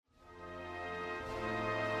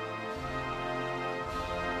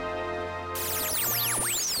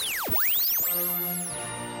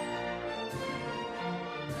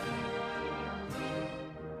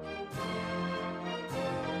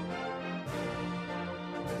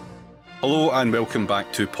Hello and welcome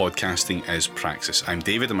back to Podcasting is Praxis. I'm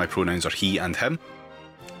David and my pronouns are he and him.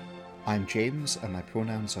 I'm James and my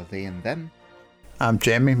pronouns are they and them. I'm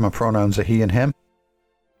Jamie, my pronouns are he and him.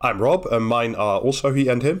 I'm Rob and mine are also he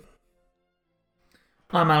and him.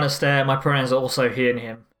 I'm Alistair, my pronouns are also he and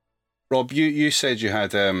him. Rob, you said you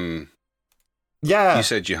had Yeah. You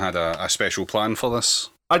said you had a special plan for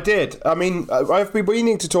this. I did. I mean, I've been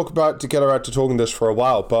meaning to get around to talking this for a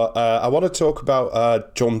while, but I want to talk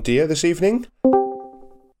about John Deere this evening.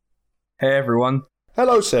 Hey everyone.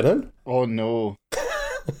 Hello, Sinan. Oh no.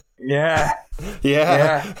 Yeah.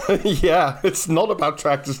 Yeah. Yeah. It's not about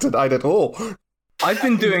tractors tonight at all. I've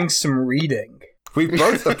been doing some reading. We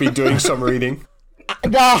both have been doing some reading.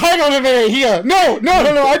 No, hang on a minute here. No,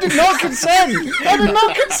 I did not consent. I did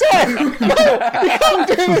not consent. No, you can't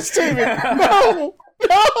do this to me. No.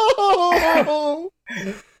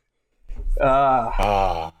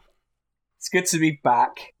 It's good to be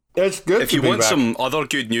back. It's good. If you want some other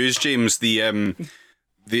good news, James, the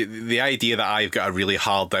idea that I've got a really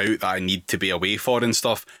hard out that I need to be away for and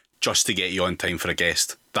stuff, just to get you on time for a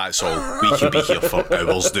guest. That's all. We can be here for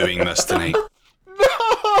hours doing this tonight.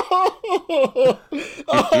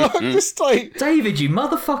 I'm just like David, you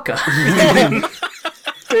motherfucker.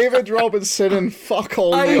 David Robinson and fuck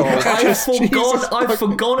all you. I've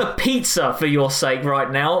forgone a pizza for your sake right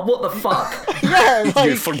now. What the fuck? Yeah, like,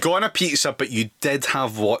 You've forgone a pizza, but you did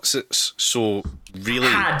have Wotsits, so really,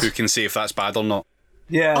 who can say if that's bad or not?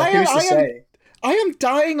 Yeah, who's to say? I am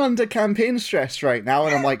dying under campaign stress right now,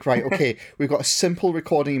 and I'm like, right, okay, we've got a simple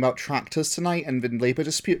recording about tractors tonight and the labour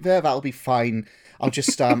dispute there. That'll be fine. I'll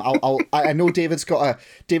just I know David's got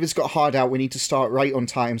a hard out. We need to start right on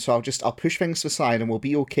time, so I'll push things aside and we'll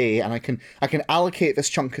be okay. And I can allocate this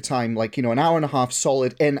chunk of time, like, you know, an hour and a half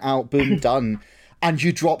solid, in, out, boom, done. And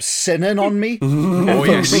you drop Sinan on me? Oh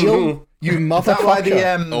yes, real? You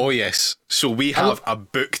motherfucker. Oh yes. So we have a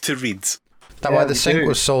book to read. That why the sync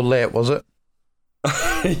was so late, was it?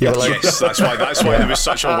 Yes, that's why there was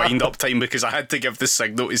such a wind-up time, because I had to give the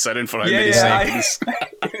signal to Sinan for how many seconds.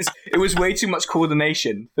 It was way too much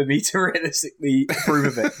coordination for me to realistically approve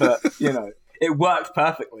of it, but, you know, it worked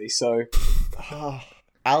perfectly, so...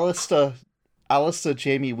 Alistair,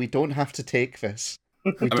 Jamie, we don't have to take this.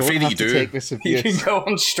 We I'm afraid you do. Take this abuse. You can go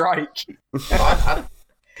on strike.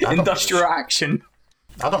 Industrial action.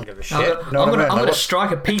 I don't give a shit. I'm gonna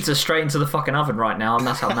strike a pizza straight into the fucking oven right now, and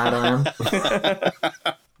that's how mad I am.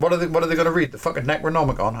 What are they going to read? The fucking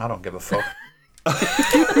Necronomicon? I don't give a fuck.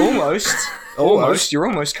 Almost. You're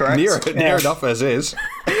almost correct. Near enough as is.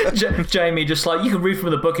 Jamie, just like, you can read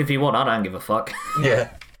from the book if you want. I don't give a fuck. Yeah.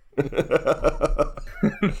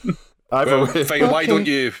 Well, fine. Why don't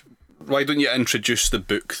you introduce the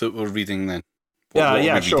book that we're reading then?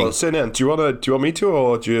 What sure. Sinan, do you want me to,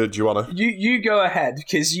 or do you want to? You go ahead,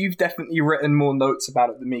 because you've definitely written more notes about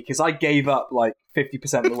it than me, because I gave up like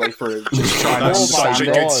 50% of the way through just trying to understand such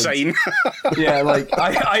a good sign. Yeah, like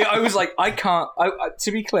I was like, I can't.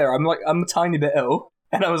 To be clear, I'm a tiny bit ill,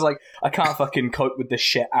 and I was like, I can't fucking cope with this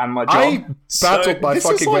shit and my job. I battled my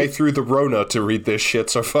fucking way through the Rona to read this shit,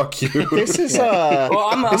 so fuck you. This is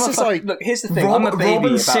look. Here's the thing. I'm a baby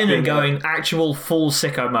Robin about Sinan being going actual full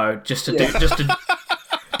sicko mode just to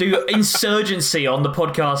do insurgency on the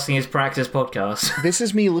Podcasting is Praxis podcast. This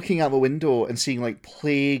is me looking out the window and seeing like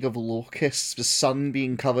plague of locusts, the sun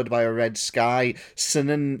being covered by a red sky,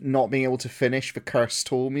 Sinan not being able to finish the cursed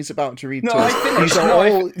tome he's about to read. No, I finished. These are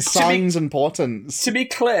all signs and portents. To be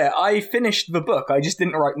clear, I finished the book. I just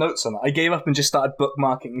didn't write notes on it. I gave up and just started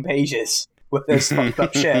bookmarking pages with this fucked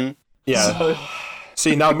up shit. Yeah. So...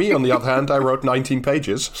 See, now me, on the other hand, I wrote 19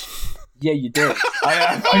 pages. Yeah, you did.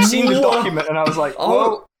 I seen the document and I was like,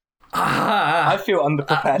 whoa. I feel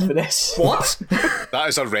underprepared for this. What? That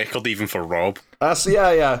is a record even for Rob.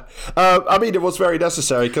 Yeah. I mean, it was very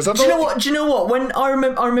necessary, because I thought... Do you know what? When I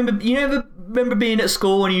remember, you ever remember being at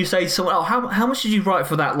school and you say to someone, "Oh, how much did you write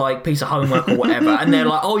for that like piece of homework or whatever?" And they're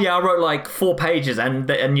like, "Oh yeah, I wrote like 4 pages," and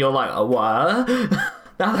you're like, "Oh what?"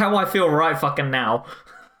 That's how I feel right fucking now.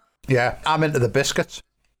 Yeah, I'm into the biscuits.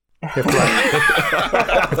 If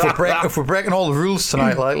we're breaking all the rules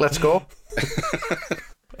tonight, like, let's go.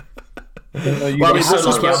 You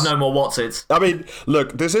have no more Wotsits. I mean,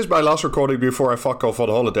 look, this is my last recording before I fuck off on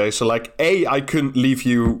holiday, so like, A, I couldn't leave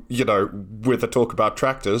you, with a talk about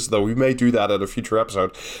tractors, though we may do that in a future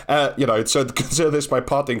episode. So consider this my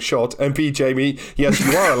parting shot. And B, Jamie, yes,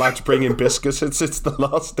 you are allowed to bring in biscuits. It's the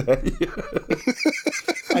last day.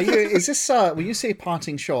 Is this when you say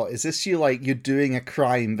parting shot? Is this you're doing a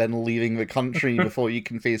crime then leaving the country before you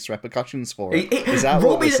can face repercussions for it? Is that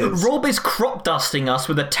what this is? Rob is crop dusting us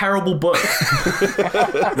with a terrible book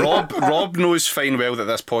Rob knows fine well that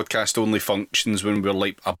this podcast only functions when we're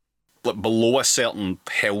like below a certain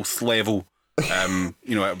health level.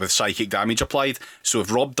 With psychic damage applied. So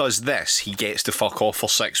if Rob does this, he gets to fuck off for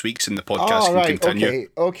 6 weeks and the podcast can continue.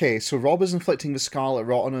 Okay. So Rob is inflicting the Scarlet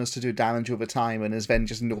Rot on us to do damage over time and is then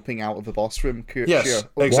just noping out of the boss room. Yes, sure.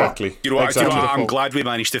 exactly. You know what, exactly. I'm glad we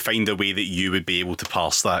managed to find a way that you would be able to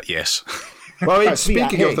parse that, yes. Well, I mean,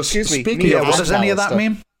 speaking of What does any of that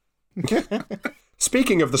mean?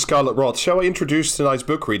 Speaking of the Scarlet Rot, shall I introduce tonight's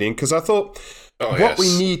book reading? Because I thought what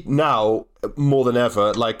we need now more than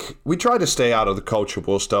ever, like, we try to stay out of the culture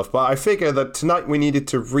war stuff, but I figure that tonight we needed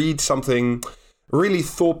to read something really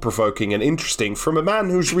thought-provoking and interesting from a man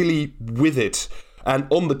who's really with it and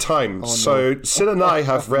on the times. So Sid and I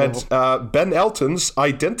have read Ben Elton's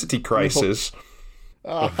Identity Crisis.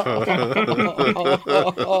 I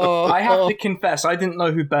have to confess, I didn't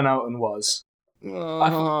know who Ben Elton was.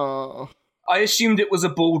 I assumed it was a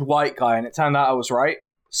bald white guy, and it turned out I was right.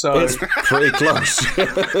 So it's pretty close.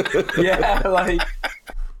 Yeah, like,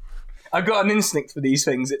 I've got an instinct for these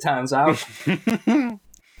things, it turns out.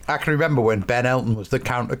 I can remember when Ben Elton was the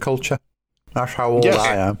counterculture. That's how old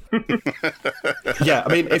I am. Yeah,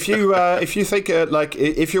 I mean, if you think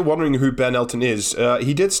if you're wondering who Ben Elton is,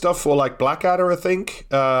 he did stuff for like Blackadder, I think,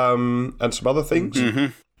 and some other things.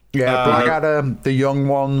 Mm-hmm. Yeah, Blackadder, The Young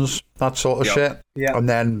Ones, that sort of shit. Yeah, and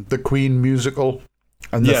then the Queen musical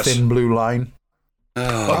and the Thin Blue Line.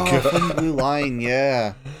 Thin Blue Line,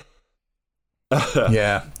 yeah.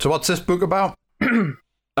 Yeah. So what's this book about?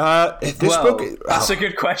 That's a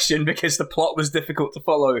good question because the plot was difficult to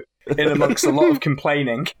follow in amongst a lot of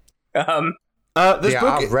complaining. I've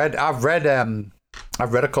read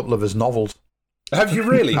a couple of his novels. Have you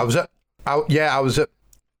really? I was a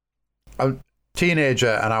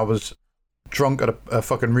teenager and I was drunk at a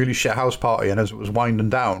fucking really shit house party, and as it was winding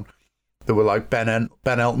down, there were like Ben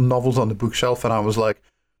Elton novels on the bookshelf, and I was like,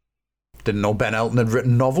 didn't know Ben Elton had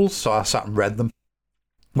written novels, so I sat and read them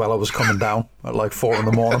while I was coming down at like 4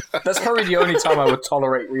 a.m. That's probably the only time I would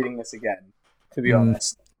tolerate reading this again, to be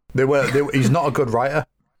honest. He's not a good writer.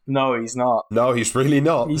 No, he's not. No, he's really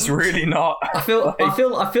not. He's really not. I feel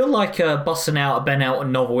like busting out a Ben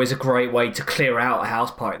Elton novel is a great way to clear out a house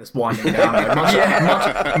party that's winding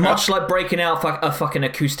down. Much like breaking out a fucking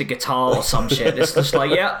acoustic guitar or some shit. It's just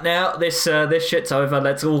like, now this shit's over.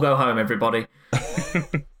 Let's all go home, everybody.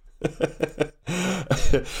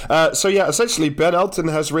 So essentially Ben Elton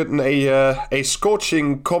has written a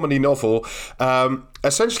scorching comedy novel,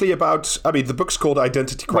 essentially about, I mean, the book's called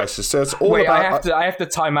Identity Crisis, so it's all about... I have to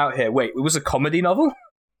time out here. Wait, it was a comedy novel?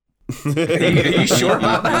 Are you sure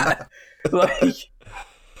about that?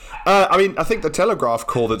 I mean, I think the Telegraph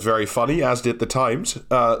called it very funny, as did the Times.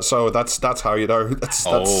 So that's how you know. That's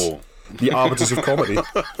the arbiters of comedy.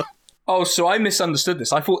 Oh, so I misunderstood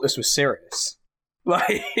this. I thought this was serious.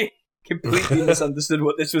 Completely misunderstood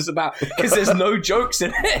what this was about because there's no jokes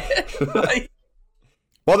in it.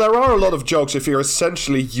 Well, there are a lot of jokes if you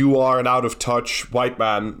are an out of touch white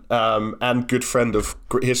man and good friend of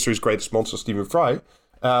history's greatest monster, Stephen Fry.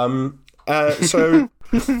 So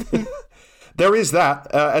there is that.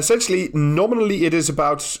 Essentially, nominally, it is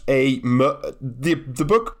about the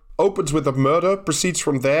book opens with a murder, proceeds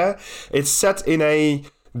from there. It's set in a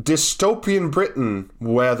dystopian Britain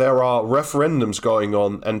where there are referendums going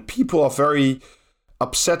on and people are very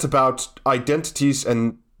upset about identities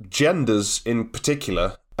and genders in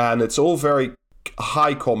particular, and it's all very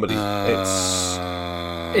high comedy.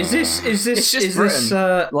 Is this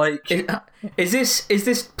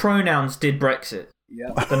pronouns did Brexit?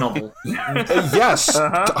 Yeah, the novel. Yes,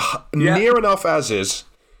 near enough as is.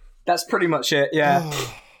 That's pretty much it. Yeah.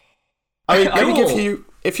 I mean, let me give you.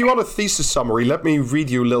 If you want a thesis summary, let me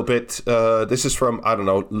read you a little bit. This is from, I don't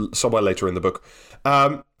know, somewhere later in the book.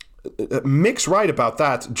 Mick's right about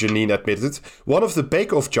that, Janine admitted. One of the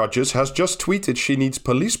Bake Off judges has just tweeted she needs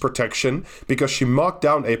police protection because she marked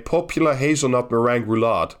down a popular hazelnut meringue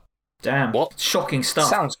roulade. Damn, what shocking stuff.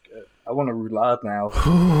 Sounds good. I want a roulade now.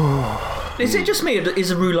 Is it just me, or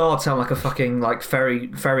is a roulade sound like a fucking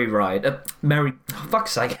ferry ride?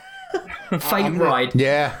 Fuck's sake. Fate ride.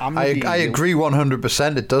 Yeah, I agree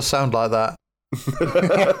 100%. It does sound like that.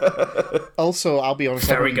 Also, I'll be honest,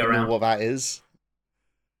 I don't even know what that is.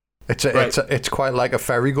 It's quite like a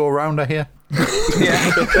ferry go round, I hear.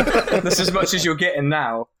 Yeah, that's as much as you're getting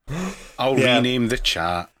now. I'll rename the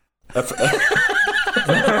chat.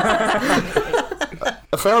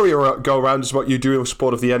 A ferry go round is what you do in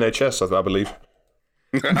support of the NHS, I believe.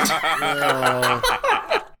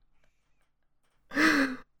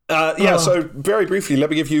 So very briefly, let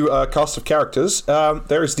me give you a cast of characters.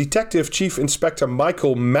 There is Detective Chief Inspector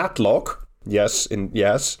Michael Matlock. Yes. Okay.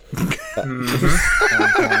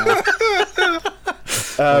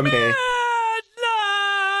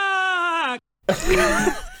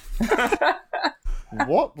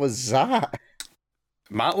 What was that?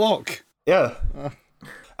 Matlock. Yeah.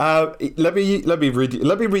 Let me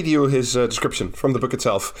read you his description from the book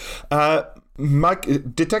itself.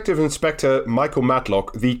 Detective Inspector Michael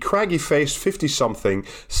Matlock, the craggy-faced 50-something,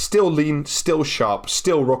 still lean, still sharp,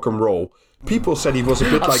 still rock and roll. People said he was a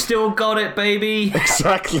bit I've like... still got it, baby.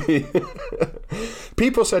 Exactly.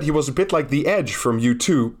 People said he was a bit like The Edge from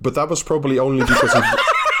U2, but that was probably only because he...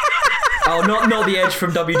 Oh, not the Edge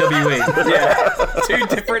from WWE. Yeah,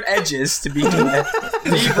 2 different edges, to be clear.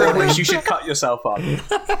 Neither of which you should cut yourself on.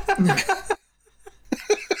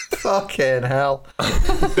 Fucking hell.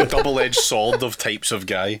 The double-edged sword of types of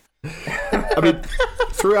guy. I mean,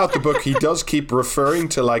 throughout the book, he does keep referring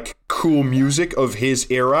to, like, cool music of his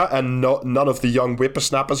era, and none of the young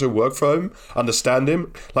whippersnappers who work for him understand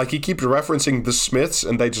him. Like, he keeps referencing the Smiths,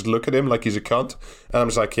 and they just look at him like he's a cunt. And I'm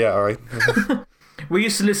just like, yeah, all right. We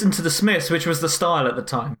used to listen to the Smiths, which was the style at the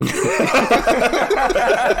time.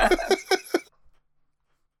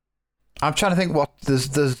 I'm trying to think what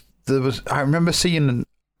there was. I remember seeing.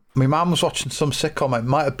 My mum was watching some sitcom. It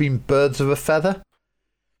might have been Birds of a Feather.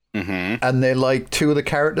 Mm-hmm. And they like 2 of the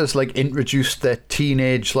characters like introduced their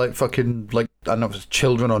teenage like fucking like I don't know if it's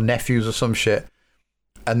children or nephews or some shit.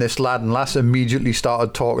 And this lad and lass immediately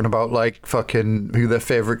started talking about like fucking who their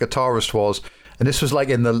favorite guitarist was. And this was like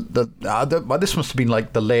in this must have been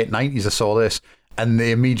like the late 90s. I saw this, and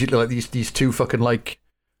they immediately like these 2 fucking like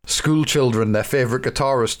school children. Their favorite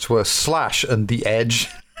guitarists were Slash and The Edge.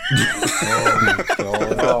 Oh my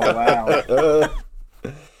god.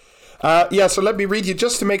 Oh, wow. So let me read you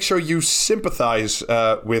just to make sure you sympathize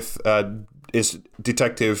with is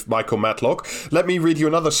Detective Michael Matlock. Let me read you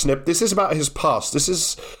another snip. This is about his past. This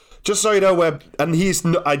is just so you know where, and he's.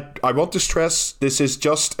 I want to stress this is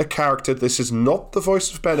just a character. This is not the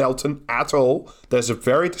voice of Ben Elton at all. There's a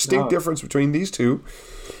very distinct difference between these 2.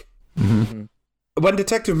 Mm-hmm. When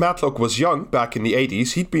Detective Matlock was young, back in the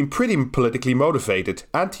 80s, he'd been pretty politically motivated,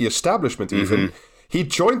 anti-establishment even. Mm-hmm. He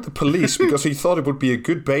joined the police because he thought it would be a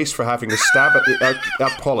good base for having a stab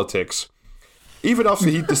at politics. Even after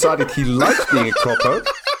he decided he liked being a copper...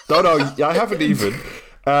 No, I haven't even.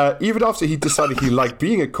 Even after he decided he liked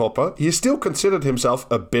being a copper, he still considered himself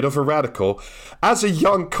a bit of a radical. As a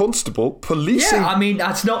young constable, policing... Yeah, I mean,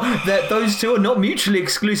 that's not... Those 2 are not mutually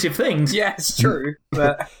exclusive things. Yeah, it's true.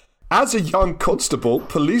 But... As a young constable,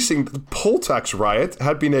 policing the poll tax riot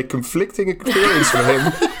had been a conflicting experience for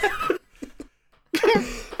him.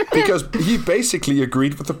 Because he basically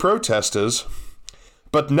agreed with the protesters.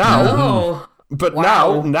 But now...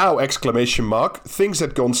 Now, exclamation mark, things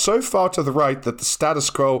had gone so far to the right that the status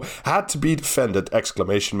quo had to be defended,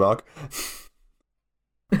 exclamation mark.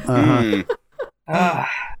 I'm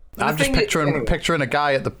just picturing a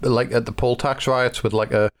guy at the poll tax riots with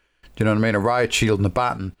like a, you know what I mean, a riot shield and a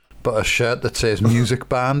baton, but a shirt that says music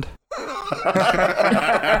band.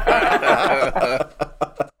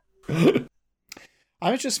 I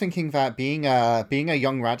was just thinking that being a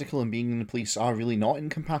young radical and being in the police are really not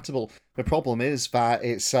incompatible. The problem is that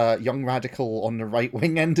it's young radical on the right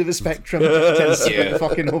wing end of the spectrum tends to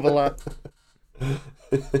fucking overlap.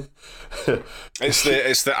 It's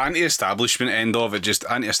the anti-establishment end of it, just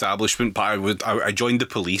anti-establishment. But I joined the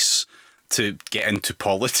police to get into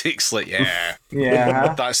politics. Like, yeah,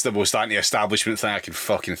 that's the most anti-establishment thing I can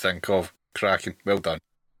fucking think of. Cracking, well done.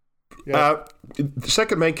 The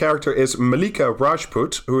second main character is Malika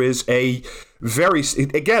Rajput, who is a very,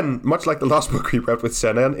 again, much like the last book we read with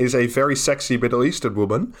Senan, is a very sexy Middle Eastern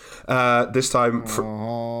woman. This time...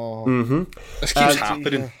 This keeps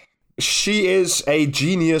happening. She is a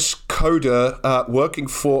genius coder working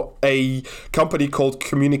for a company called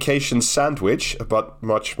Communication Sandwich, but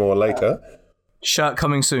much more later. Shirt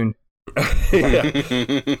coming soon.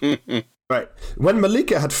 Right. When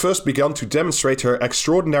Malika had first begun to demonstrate her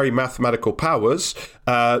extraordinary mathematical powers,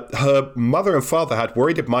 her mother and father had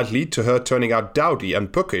worried it might lead to her turning out dowdy and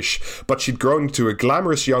bookish, but she'd grown into a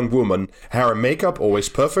glamorous young woman, hair and makeup always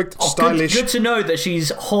perfect, stylish... Good to know that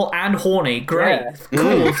she's hot and horny. Great. Yeah.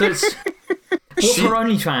 Cool. So it's... What's her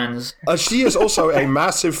OnlyFans? She is also a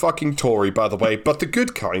massive fucking Tory, by the way, but the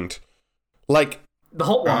good kind. Like... The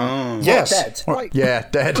hot one? Yes. Dead. Yeah,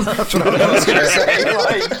 dead. That's what I was going to say.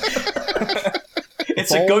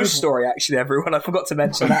 It's a ghost story, actually, everyone. I forgot to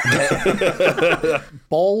mention that bit.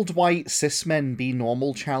 Bald white cis men be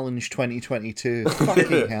normal challenge 2022.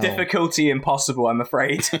 Fucking hell. Difficulty impossible, I'm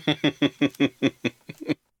afraid.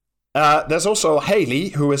 There's also Haley,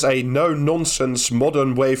 who is a no-nonsense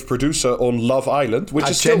modern wave producer on Love Island, which I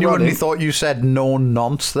is still genuinely running. thought you said no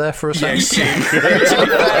nonce there for a second. To be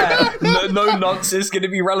fair, no nonce is going to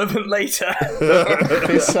be relevant later.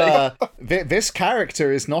 This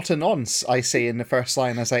character is not a nonce, I say in the first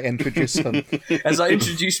line as I introduce him. As I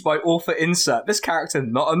introduced my author insert, this character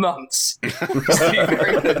not a nonce.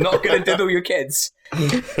 Not going to diddle your kids.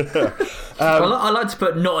 I like to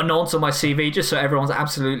put not a nonce on my CV just so everyone's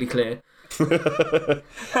absolutely clear.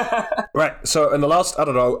 Right, so in the last, I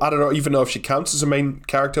don't know even know if she counts as a main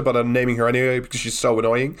character, but I'm naming her anyway because she's so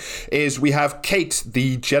annoying, is we have Kate,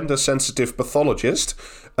 the gender-sensitive pathologist,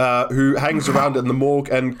 who hangs around in the morgue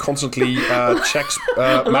and constantly checks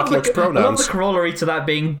Matlock's pronouns. I love the corollary to that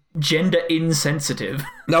being gender insensitive.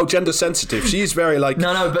 No, gender-sensitive. She's very like...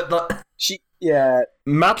 No, but like... Yeah.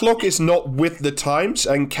 Matlock is not with the times,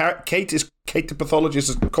 and Kate the pathologist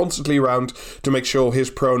is constantly around to make sure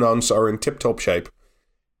his pronouns are in tip-top shape.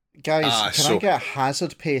 Guys, can I get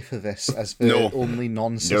hazard pay for this as the only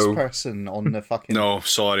non-cis person on the fucking... No,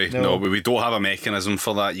 sorry. No, we don't have a mechanism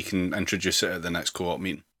for that. You can introduce it at the next co-op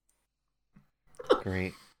meeting.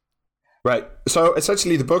 Great. Right, so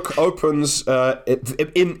essentially the book opens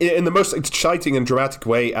in the most exciting and dramatic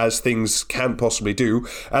way as things can possibly do,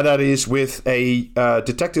 and that is with a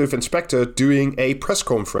detective inspector doing a press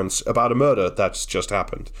conference about a murder that's just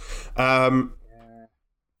happened.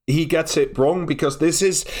 He gets it wrong because this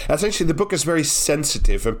is essentially, the book is very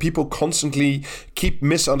sensitive and people constantly keep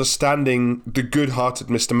misunderstanding the good-hearted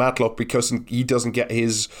Mr. Matlock because he doesn't get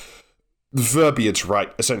his verbiage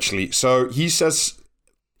right, essentially. So he says...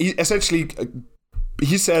 He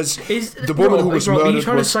says the woman who was murdered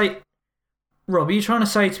Rob, are you trying to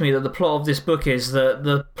say to me that the plot of this book is that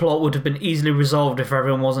the plot would have been easily resolved if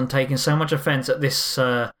everyone wasn't taking so much offence at this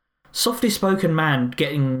softly spoken man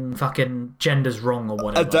getting fucking genders wrong or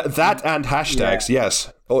whatever? That and hashtags,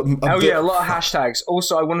 yes. Yeah, a lot of hashtags.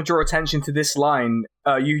 Also, I want to draw attention to this line.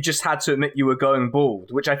 You just had to admit you were going bald,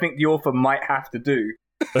 which I think the author might have to do.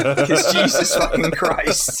 Because Jesus fucking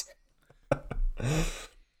Christ.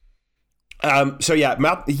 So yeah,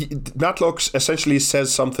 Matlock essentially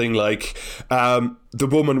says something like, the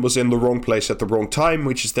woman was in the wrong place at the wrong time,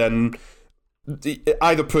 which is then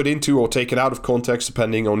either put into or taken out of context,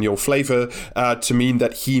 depending on your flavor, to mean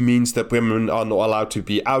that he means that women are not allowed to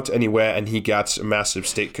be out anywhere, and he gets a massive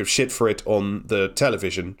stick of shit for it on the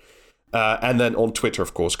television. And then on Twitter,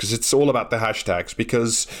 of course, because it's all about the hashtags,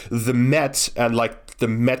 because the Met and the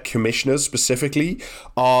Met commissioners specifically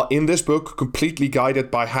are in this book completely guided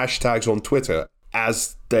by hashtags on Twitter,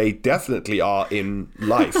 as they definitely are in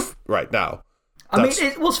life right now. I mean,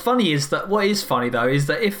 what is funny though is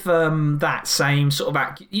that if that same sort of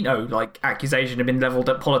accusation had been levelled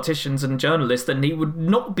at politicians and journalists, then he would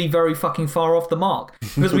not be very fucking far off the mark,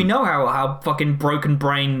 because we know how fucking broken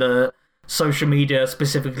brain the social media,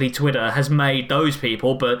 specifically Twitter, has made those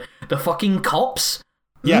people. But the fucking cops,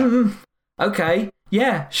 okay,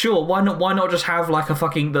 yeah, sure. Why not just have like a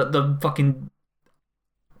fucking the fucking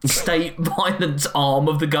state violence arm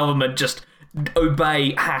of the government just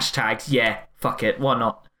obey hashtags? Yeah, fuck it. Why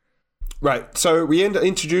not? Right, so we then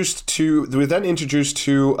introduced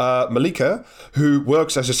to Malika, who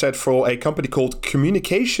works, as I said, for a company called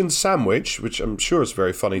Communication Sandwich, which I'm sure is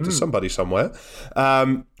very funny to somebody somewhere.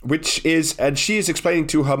 And she is explaining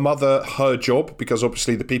to her mother her job, because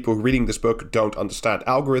obviously the people reading this book don't understand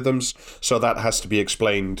algorithms, so that has to be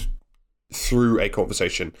explained through a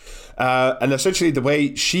conversation. And essentially the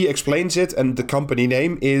way she explains it, and the company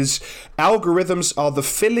name is, algorithms are the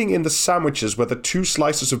filling in the sandwiches where the two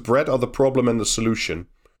slices of bread are the problem and the solution.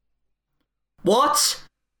 What?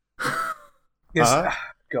 Yes.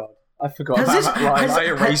 God, I forgot about that line. I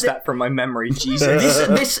erased that from my memory.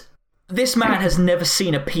 Jesus. This man has never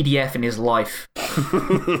seen a PDF in his life.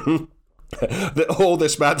 All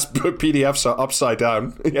this man's PDFs are upside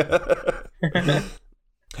down.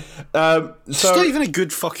 It's not even a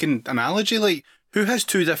good fucking analogy. Like, who has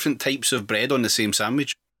two different types of bread on the same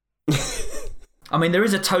sandwich? I mean, there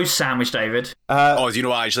is a toast sandwich, David. Do you know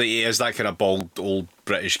what? Actually, he is that kind of bald old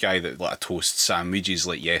British guy that like a toast sandwich. He's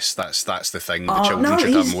like, yes, that's the thing. The children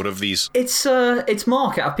should have more of these. It's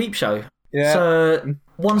Mark at a Peep Show. Yeah. So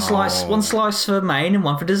one slice for main and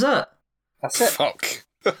one for dessert. That's it. Fuck.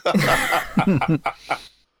 You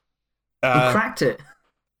cracked it.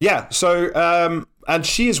 Yeah. So and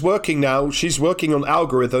she is working now. She's working on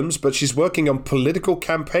algorithms, but she's working on political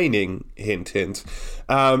campaigning. Hint, hint.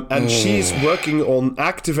 And she's working on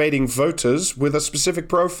activating voters with a specific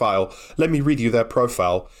profile. Let me read you their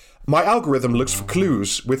profile. My algorithm looks for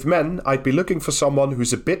clues. With men, I'd be looking for someone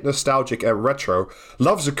who's a bit nostalgic and retro,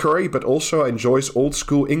 loves a curry but also enjoys old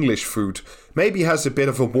school English food, maybe has a bit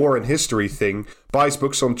of a war and history thing, buys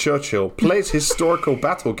books on Churchill, plays historical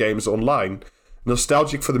battle games online,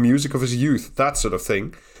 nostalgic for the music of his youth, that sort of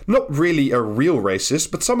thing. Not really a real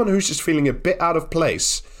racist, but someone who's just feeling a bit out of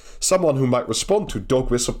place. Someone who might respond to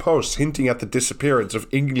dog whistle posts hinting at the disappearance of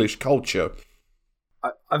English culture.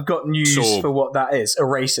 I've got news for what that is. A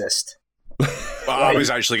racist. Well, I was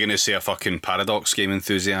actually going to say a fucking Paradox game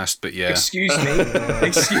enthusiast, but yeah. Excuse me.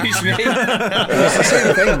 Excuse me. It's the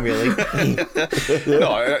same thing, really.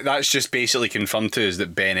 No, that's just basically confirmed to us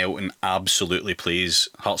that Ben Elton absolutely plays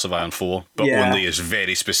Hearts of Iron 4, but only as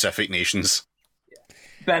very specific nations.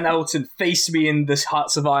 Ben Elton, face me in this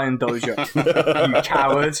Hearts of Iron dojo, you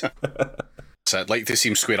coward. So I'd like to see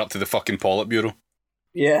him square up to the fucking Politburo.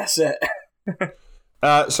 Yeah, that's it.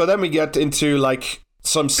 So then we get into like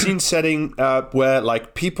some scene setting where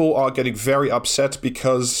like people are getting very upset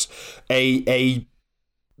because a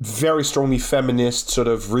very strongly feminist sort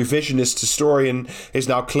of revisionist historian is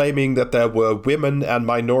now claiming that there were women and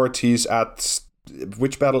minorities at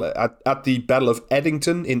which battle? At the Battle of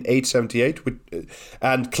Edington in 878,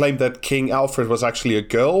 and claimed that King Alfred was actually a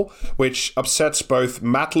girl, which upsets both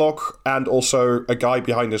Matlock and also a guy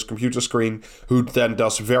behind his computer screen who then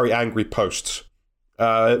does very angry posts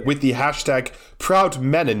with the hashtag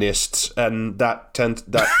 #ProudMeninists, and that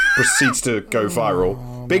proceeds to go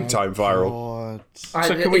viral, big time viral.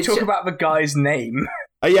 So can we talk about the guy's name?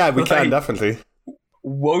 Yeah, we can definitely.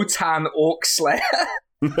 Wotan Orkslayer.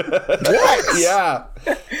 What? Yeah.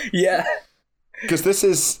 Yeah. Because this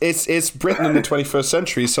is it's Britain in the 21st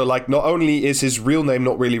century, so like not only is his real name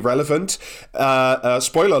not really relevant,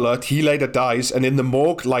 spoiler alert, he later dies, and in the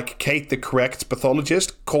morgue, like Kate, the correct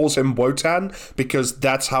pathologist, calls him Wotan because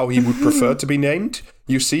that's how he would prefer to be named.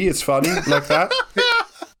 You see, it's funny like that.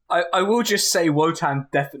 I will just say Wotan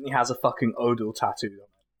definitely has a fucking Odal tattoo.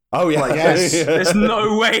 Oh yeah, like, yes. There's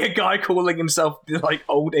no way a guy calling himself like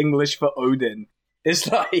Old English for Odin is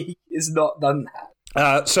not done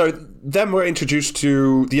that. So then we're introduced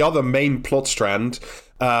to the other main plot strand,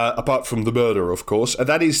 apart from the murder, of course, and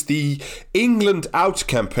that is the England Out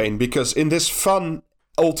campaign, because in this fun,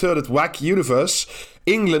 alternate, wacky universe,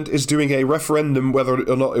 England is doing a referendum whether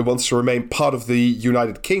or not it wants to remain part of the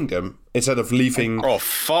United Kingdom instead of leaving. Oh,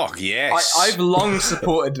 fuck, yes. I've long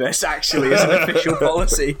supported this, actually, as an official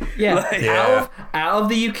policy. Yeah, Like, out of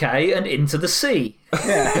the UK and into the sea.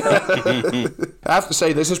 I have to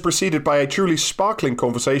say, this is preceded by a truly sparkling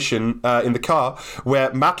conversation in the car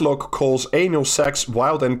where Matlock calls anal sex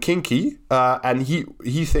wild and kinky, and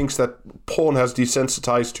he thinks that porn has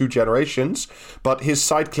desensitized 2 generations, but his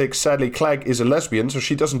sidekick, sadly, Clegg, is a lesbian, so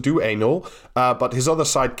she doesn't do anal, but his other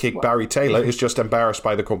sidekick, Barry Taylor, is just embarrassed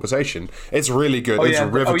by the conversation. It's really good. It's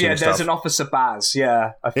riveting stuff. There's an Officer Baz,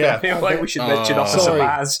 I feel like we should mention Officer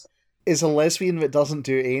Baz. Is a lesbian that doesn't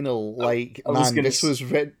do anal. Like, man, this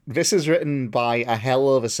is written by a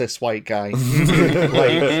hell of a cis white guy.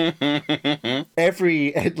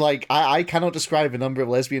 I cannot describe a number of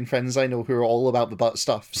lesbian friends I know who are all about the butt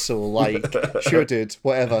stuff. So, like, sure, dude,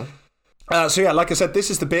 whatever. So yeah, like I said, this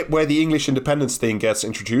is the bit where the English independence thing gets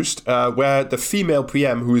introduced, where the female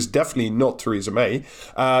PM, who is definitely not Theresa May,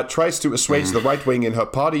 tries to assuage the right wing in her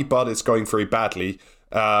party, but it's going very badly.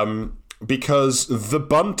 Because the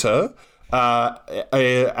Bunter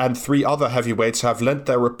and 3 other heavyweights have lent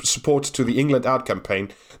their support to the England Out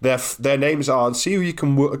campaign. Their names are, and see if you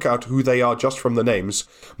can work out who they are just from the names,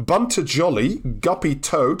 Bunter Jolly, Guppy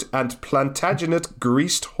Toad, and Plantagenet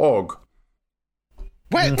Greased Hog.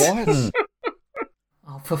 What?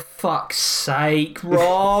 Oh, for fuck's sake,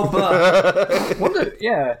 Rob!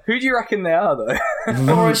 Who do you reckon they are, though?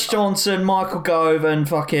 Boris Johnson, Michael Gove, and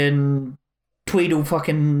fucking Tweedle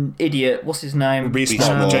fucking idiot. What's his name?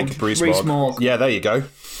 Jacob Rees-Mogg. Yeah, there you go.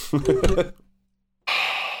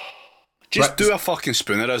 Just do a fucking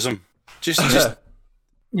spoonerism. Just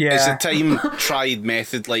yeah. It's a time tried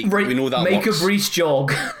method. Like we know that make works. a Brees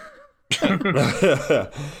jog.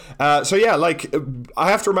 So yeah, like I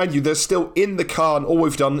have to remind you, they're still in the car, and all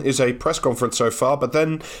we've done is a press conference so far. But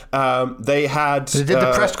then they did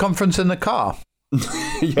the press conference in the car.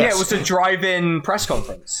 Yes. Yeah, it was a drive-in press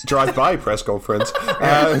conference. Drive-by press conference.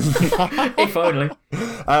 If only.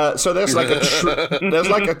 So there's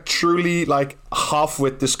like a truly like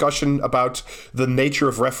half-wit discussion about the nature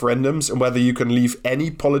of referendums and whether you can leave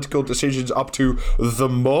any political decisions up to the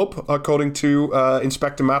mob, according to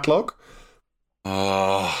Inspector Matlock.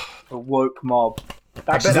 The woke mob.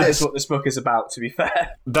 Actually, that is what this book is about, to be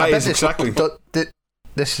fair. That is exactly.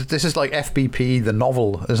 This is like FBP, the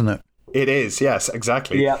novel, isn't it? It is, yes,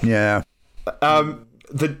 exactly. Yeah. Yeah.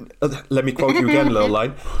 Let me quote you again, little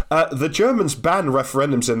line. The Germans ban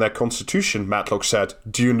referendums in their constitution, Matlock said.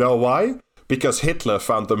 Do you know why? Because Hitler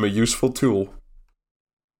found them a useful tool.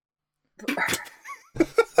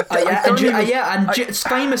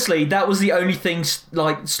 Famously, that was the only thing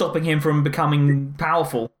like stopping him from becoming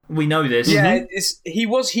powerful. We know this. Yeah, he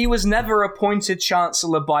was never appointed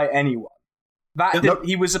chancellor by anyone.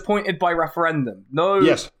 He was appointed by referendum.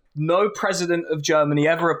 No president of Germany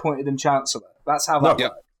ever appointed him chancellor. That's how that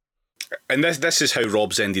worked. And this is how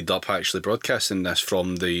Rob's ended up actually broadcasting this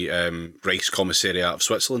from the Reichskommissariat of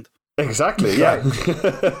Switzerland. Exactly, yeah.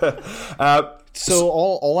 So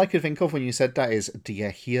all I could think of when you said that is, do you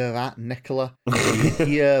hear that, Nicola? Do you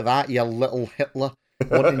hear that, you little Hitler?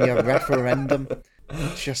 Wanting your referendum?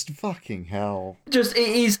 Just fucking hell. It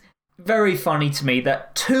is very funny to me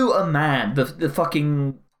that to a man, the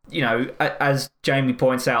fucking, as Jamie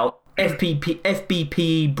points out,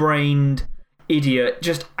 FBP-brained idiot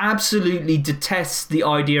just absolutely detests the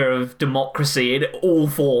idea of democracy in all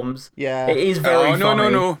forms. Yeah. It is very funny.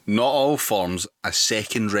 No. Not all forms. A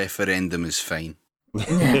second referendum is fine.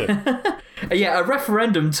 Yeah, a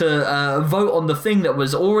referendum to vote on the thing that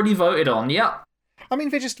was already voted on. Yep. I mean,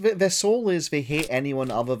 their soul is they hate anyone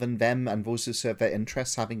other than them and those who serve their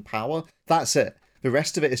interests having power. That's it. The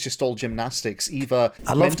rest of it is just all gymnastics. Either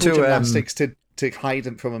mental gymnastics to hide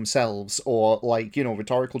it from themselves, or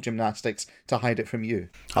rhetorical gymnastics to hide it from you.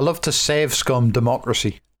 I love to save scum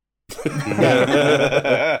democracy.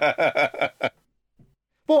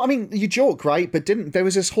 Well, I mean, you joke, right? But there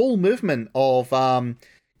was this whole movement of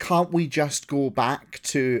can't we just go back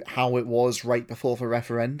to how it was right before the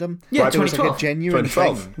referendum? Yeah, there was 2012. a genuine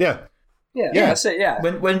 2012. thing. Yeah. Yeah, that's it, yeah.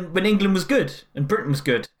 When England was good and Britain was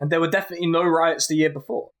good. And there were definitely no riots the year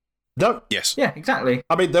before. No. Yes. Yeah, exactly.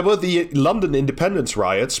 I mean, there were the London independence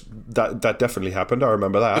riots. That definitely happened. I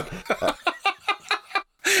remember that.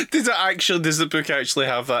 Does the book actually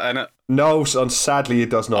have that in it? No, sadly it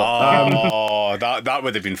does not. That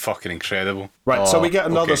would have been fucking incredible. Right, so we get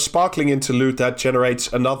another okay. sparkling interlude that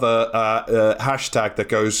generates another hashtag that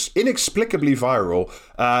goes inexplicably viral.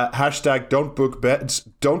 Hashtag don't book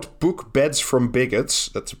beds from bigots.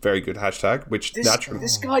 That's a very good hashtag, which naturally...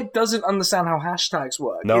 This guy doesn't understand how hashtags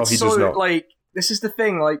work. No, he does not. This is the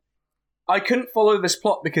thing, I couldn't follow this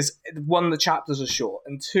plot because, one, the chapters are short,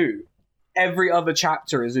 and two, every other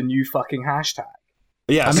chapter is a new fucking hashtag.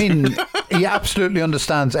 Yes. I mean, he absolutely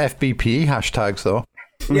understands FBP hashtags, though.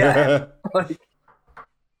 Yeah.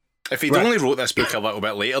 If he'd only wrote this book a little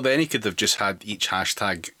bit later, then he could have just had each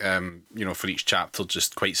hashtag, for each chapter,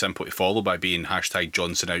 just quite simple to follow by being hashtag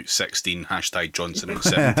Johnson out 16, hashtag Johnson out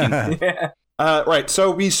 17. Yeah. Right,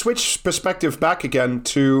 so we switch perspective back again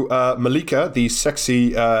to Malika, the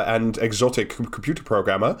sexy and exotic computer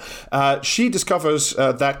programmer. She discovers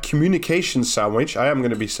that communication sandwich, I am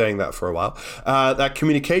going to be saying that for a while, that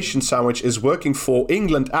communication sandwich is working for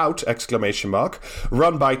England Out, !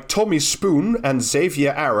 Run by Tommy Spoon and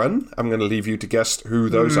Xavier Aaron. I'm going to leave you to guess who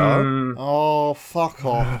those are. Oh, fuck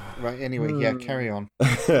off. Right, anyway, yeah, carry on.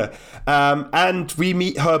 And we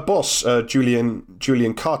meet her boss,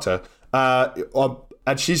 Julian Carter.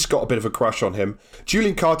 And she's got a bit of a crush on him.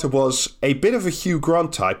 Julian Carter was a bit of a Hugh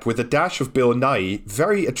Grant type with a dash of Bill Nighy,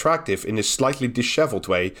 very attractive in his slightly disheveled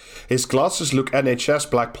way. His glasses look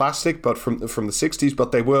NHS black plastic, but from the 60s,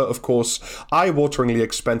 but they were, of course, eye-wateringly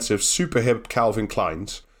expensive, super hip Calvin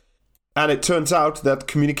Kleins. And it turns out that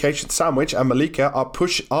Communication Sandwich and Malika are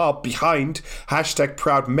behind hashtag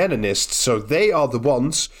Proud Meninists, so they are the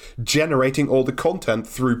ones generating all the content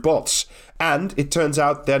through bots. And it turns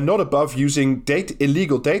out they're not above using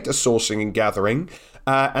illegal data sourcing and gathering,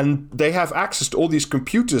 and they have access to all these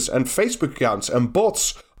computers and Facebook accounts and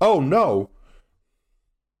bots. Oh no.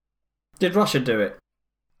 Did Russia do it?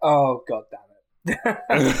 Oh, god damn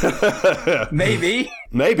it. Maybe.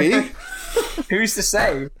 Maybe. Who's to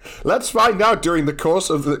say? Let's find out during the course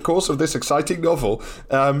of this exciting novel.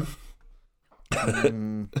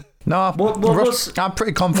 No, I'm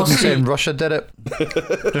pretty confident saying Russia did it.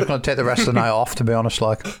 Just going to take the rest of the night off, to be honest.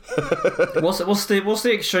 What's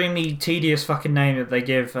the extremely tedious fucking name that they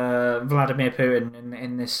give Vladimir Putin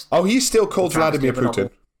in this? Oh, he's still called Vladimir Putin.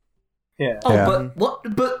 Yeah. Oh, Yeah. but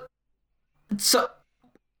what? But so,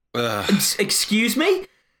 excuse me.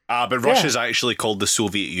 But Russia's actually called the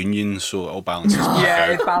Soviet Union, so it all balances back Yeah, out.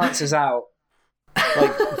 it balances out.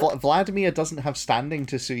 Vladimir doesn't have standing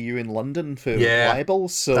to sue you in London for Yeah. libel,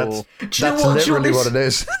 so Do you know That's what? literally what it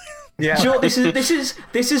is. Yeah. Do you know what this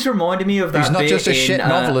is reminding me of that. He's not bit just a in, shit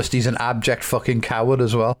novelist, he's an abject fucking coward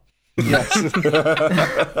as well. Yes.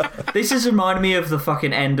 This is reminding me of the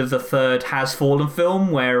fucking end of the third Has Fallen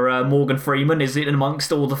film, where Morgan Freeman is in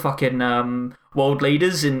amongst all the fucking world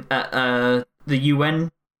leaders in the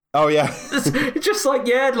UN. Oh yeah. It's just like,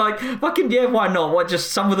 yeah, like fucking yeah, why not? What?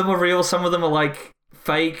 Just some of them are real, some of them are like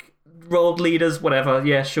fake world leaders, whatever.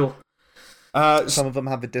 Yeah, sure. Some of them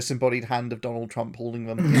have the disembodied hand of Donald Trump holding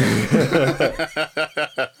them.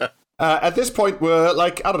 At this point, we're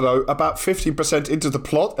like, I don't know, about 15% into the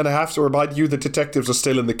plot, and I have to remind you the detectives are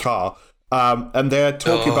still in the car. And they're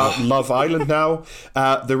talking about Love Island now.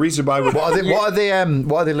 The reason why we're... What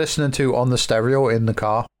are they listening to on the stereo in the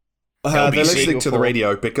car? They're listening to the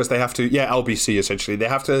radio because they have to... Yeah, LBC, essentially. They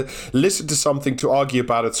have to listen to something to argue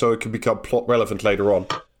about it so it can become plot relevant later on.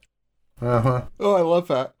 Uh-huh. Oh, I love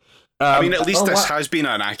that. I mean, at least this has been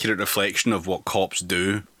an accurate reflection of what cops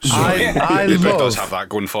do. So I it love, does have that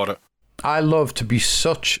going for it. I love to be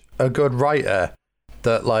such a good writer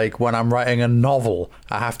that, like, when I'm writing a novel,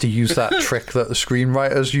 I have to use that trick that the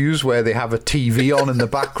screenwriters use where they have a TV on in the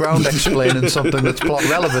background explaining something that's plot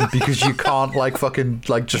relevant because you can't, like, fucking,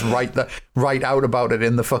 like, just write out about it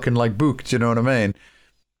in the fucking, like, book. Do you know what I mean?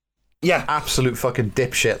 Yeah. Absolute fucking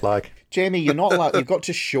dipshit, like. Jamie, you're not allowed. You've got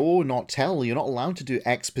to show, not tell. You're not allowed to do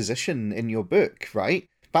exposition in your book, right?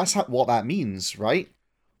 That's what that means, right?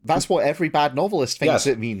 That's what every bad novelist thinks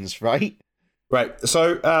it means, right? Right.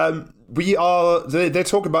 So they're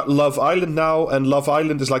talking about Love Island now, and Love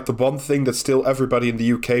Island is like the one thing that still everybody in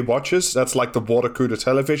the UK watches. That's like the water cooler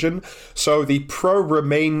television. So the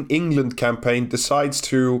pro-Remain England campaign decides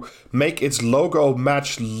to make its logo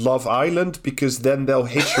match Love Island because then they'll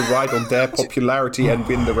hitch a ride on their popularity and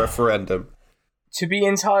win the referendum. To be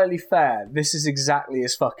entirely fair, this is exactly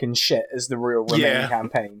as fucking shit as the real Remain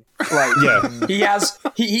campaign. Like, he has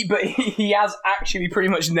actually pretty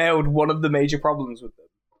much nailed one of the major problems with them.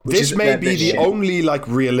 This may be the only like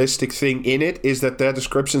realistic thing in it is that their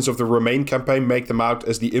descriptions of the Remain campaign make them out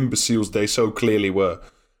as the imbeciles they so clearly were.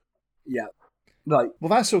 Yeah. Like, well,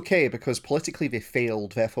 that's okay because politically they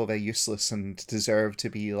failed, therefore they're useless and deserve to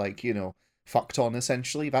be like, you know, fucked on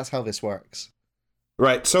essentially. That's how this works.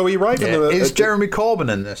 Right, so we arrive in the... Is Jeremy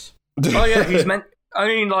Corbyn in this? Oh yeah, he's meant... I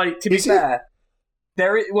mean, like, to be fair,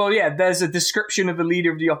 there's a description of the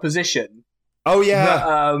leader of the opposition. Oh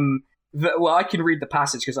yeah. Well, I can read the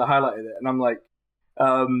passage because I highlighted it, and I'm like,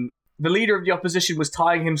 the leader of the opposition was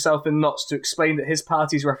tying himself in knots to explain that his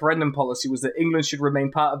party's referendum policy was that England should remain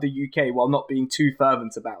part of the UK while not being too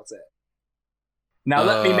fervent about it. Now,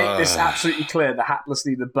 let me make this absolutely clear, the hapless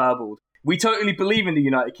leader burbled. We totally believe in the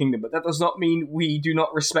United Kingdom, but that does not mean we do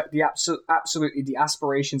not respect the absolutely the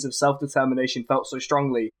aspirations of self-determination felt so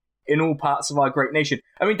strongly in all parts of our great nation.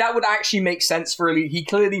 I mean, that would actually make sense for he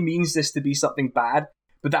clearly means this to be something bad,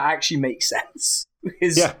 but that actually makes sense.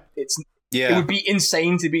 Because it would be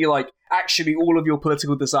insane to be like, actually, all of your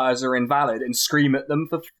political desires are invalid and scream at them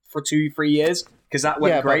for 2-3 years, because that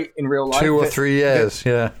went great in real life. 2 or 3 years,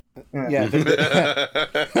 Yeah.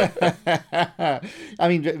 I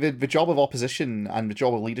mean, the job of opposition and the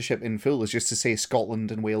job of leadership in full is just to say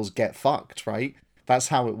Scotland and Wales get fucked, right? That's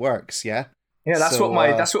how it works, yeah? Yeah, that's what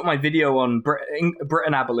my video on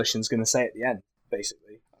Britain abolition is going to say at the end,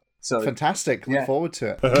 basically. So fantastic. Look forward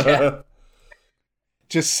to it.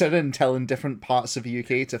 Just sitting telling different parts of the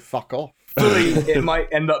UK to fuck off. Fully, it might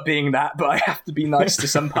end up being that, but I have to be nice to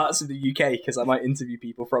some parts of the UK because I might interview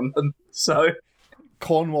people from them. So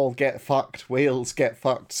Cornwall get fucked, Wales get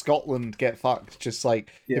fucked, Scotland get fucked. Just like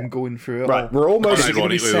him going through it. Right, all. We're almost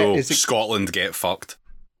Scotland get fucked.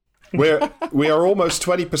 We are almost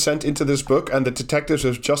 20% into this book, and the detectives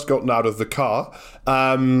have just gotten out of the car.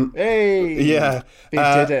 Hey! Yeah. They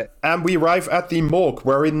did it. And we arrive at the morgue,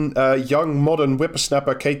 wherein young modern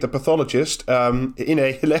whippersnapper Kate the pathologist, in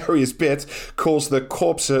a hilarious bit, calls the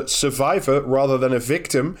corpse a survivor rather than a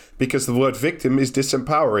victim, because the word victim is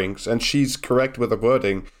disempowering, and she's correct with the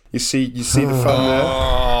wording. You see the fun there?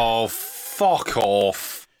 Oh, fuck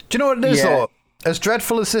off. Do you know what it is, though? As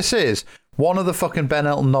dreadful as this is, one of the fucking Ben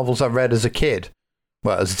Elton novels I read as a kid,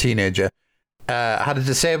 well, as a teenager, had a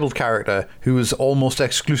disabled character who was almost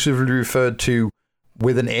exclusively referred to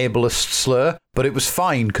with an ableist slur, but it was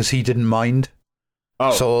fine because he didn't mind.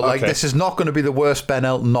 Oh, so, like, this is not going to be the worst Ben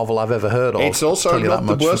Elton novel I've ever heard of. It's also not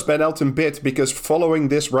the worst Ben Elton bit, because following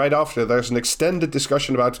this right after, there's an extended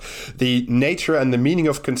discussion about the nature and the meaning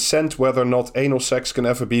of consent, whether or not anal sex can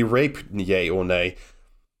ever be rape, yay or nay.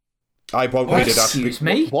 I won't read it up. Excuse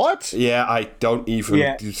me? What? Yeah, I don't even.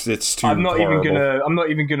 Yeah. It's too. I'm not horrible. I'm not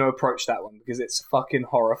even gonna approach that one because it's fucking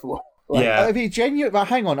horrible. Like, yeah. But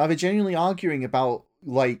hang on. Are they genuinely arguing about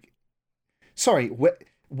like? Sorry,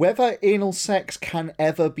 whether anal sex can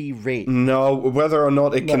ever be rape. No, whether or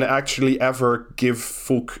not it can actually ever give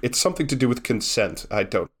full... It's something to do with consent. I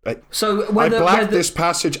blacked this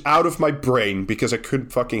passage out of my brain because I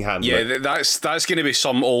couldn't fucking handle it. Yeah, that's going to be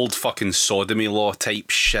some old fucking sodomy law type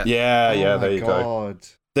shit. Yeah, there you go.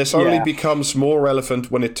 This only becomes more relevant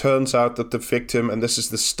when it turns out that the victim, and this is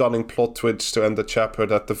the stunning plot twist to end the chapter,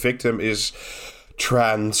 that the victim is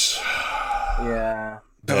trans. Yeah.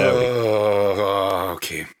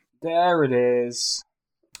 Okay. There it is.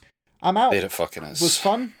 I'm out. There it fucking is. It was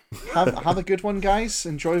fun. Have a good one, guys.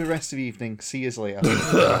 Enjoy the rest of the evening. See you later.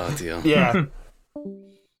 Oh, dear. Yeah.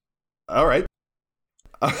 All right.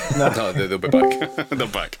 No, they'll be back. They're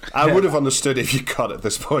back. I would have understood if you cut at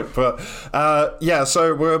this point, but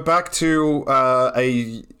so we're back to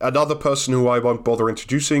another person who I won't bother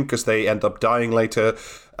introducing because they end up dying later.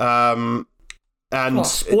 And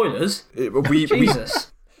spoilers.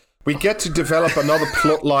 Jesus. We get to develop another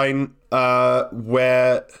plot line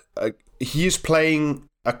where he's playing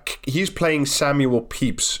Samuel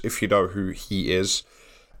Pepys, if you know who he is.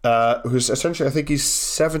 Who's essentially, I think he's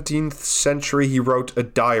 17th century. He wrote a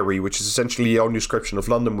diary, which is essentially the only description of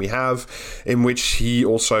London we have, in which he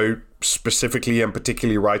also specifically and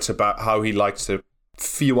particularly writes about how he likes to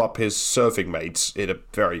feel up his serving mates in a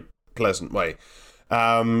very pleasant way.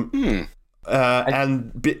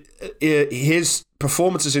 His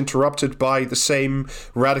performance is interrupted by the same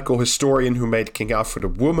radical historian who made King Alfred a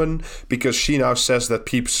woman, because she now says that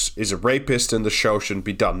Pepys is a rapist and the show shouldn't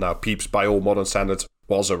be done. Now, Pepys, by all modern standards,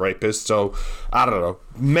 was a rapist, so I don't know.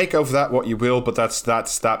 Make of that what you will, but that's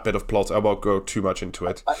that bit of plot. I won't go too much into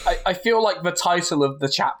it. I feel like the title of the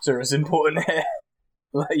chapter is important here.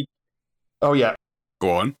 Oh yeah,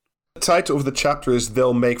 go on. The title of the chapter is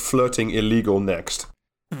 "They'll Make Flirting Illegal Next."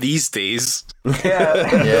 These days.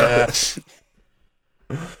 Yeah.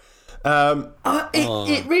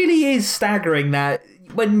 It really is staggering that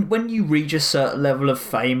when you reach a certain level of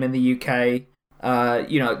fame in the UK,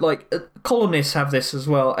 columnists have this as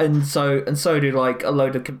well, and so do like a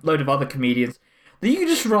load of other comedians, that you can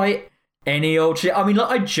just write any old shit. I mean,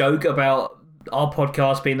 I joke about our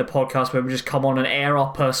podcast being the podcast where we just come on and air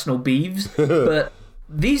our personal beefs, but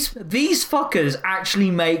these fuckers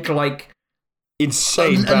actually make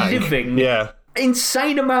insane living. Yeah.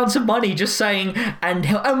 Insane amounts of money just saying, and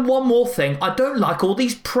one more thing, I don't like all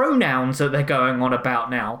these pronouns that they're going on about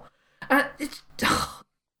now.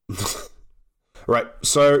 Right,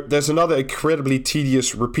 so there's another incredibly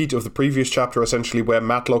tedious repeat of the previous chapter, essentially, where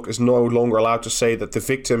Matlock is no longer allowed to say that the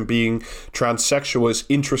victim being transsexual is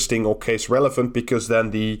interesting or case relevant, because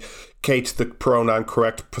then the pronoun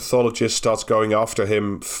correct pathologist starts going after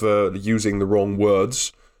him for using the wrong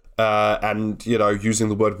words. And, using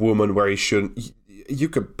the word woman where he shouldn't. You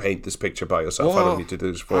could paint this picture by yourself. I don't need to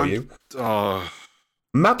do this for you.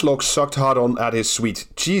 Matlock sucked hard on at his sweet.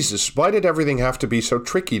 Jesus, why did everything have to be so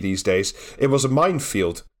tricky these days? It was a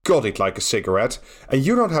minefield. Got it like a cigarette. And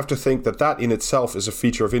you don't have to think that in itself is a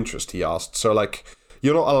feature of interest, he asked. So,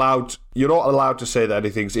 you're not allowed to say that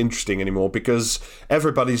anything's interesting anymore, because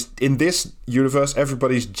in this universe,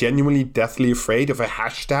 everybody's genuinely deathly afraid of a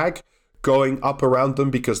hashtag going up around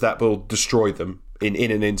them, because that will destroy them in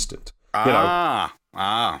an instant.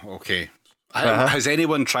 Okay. Has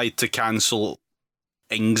anyone tried to cancel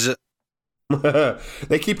Ingsit?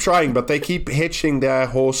 They keep trying, but they keep hitching their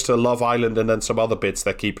horse to Love Island and then some other bits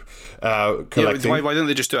that keep collecting. Why don't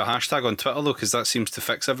they just do a hashtag on Twitter, though? Because that seems to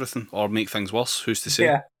fix everything, or make things worse. Who's to say?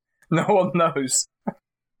 Yeah, no one knows.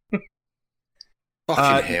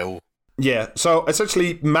 Fucking hell. Yeah, so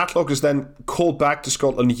essentially Matlock is then called back to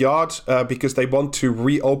Scotland Yard because they want to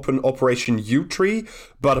reopen Operation U-Tree,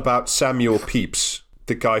 but about Samuel Pepys,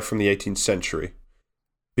 the guy from the 18th century.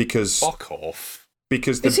 Because... Fuck off.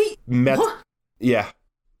 Because the Met... What? Yeah.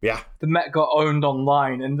 The Met got owned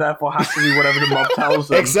online and therefore has to do whatever the mob tells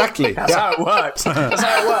them. Exactly. That's how it works.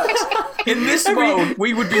 In this world,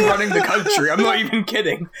 we would be running the country. I'm not even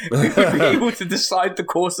kidding. We would be able to decide the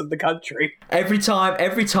course of the country. Every time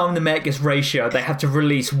the Met gets ratio, they have to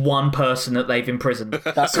release one person that they've imprisoned.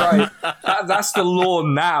 That's right. That's the law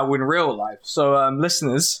now in real life. So,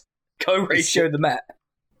 listeners, go ratio the Met.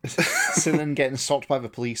 Sinan getting stopped by the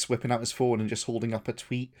police, whipping out his phone and just holding up a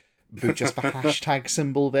tweet, but just the hashtag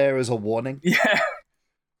symbol there as a warning. Yeah.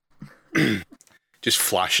 Just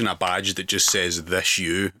flashing a badge that just says "This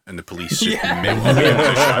You," and the police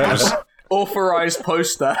just authorized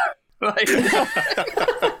poster. That'd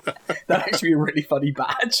actually be a really funny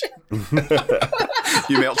badge.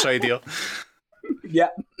 You merch idea. Yeah.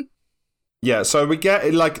 Yeah, so we get,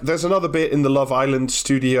 there's another bit in the Love Island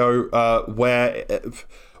studio where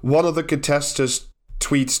one of the contestants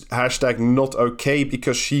tweets hashtag not okay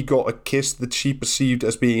because she got a kiss that she perceived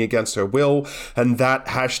as being against her will, and that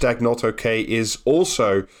hashtag not okay is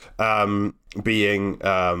also being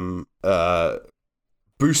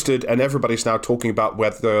boosted, and everybody's now talking about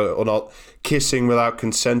whether or not kissing without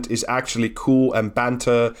consent is actually cool and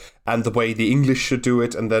banter and the way the English should do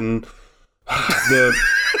it, and then the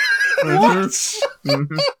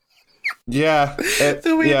yeah,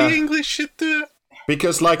 the way the English should do it.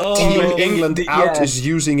 Because like Team England out is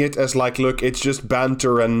using it as like, look, it's just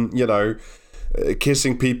banter and, you know,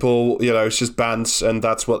 kissing people, you know, it's just bants, and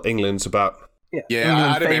that's what England's about.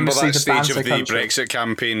 Yeah, I remember that stage of the Brexit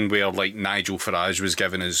campaign where like Nigel Farage was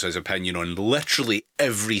giving his opinion on literally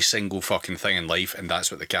every single fucking thing in life, and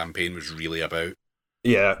that's what the campaign was really about.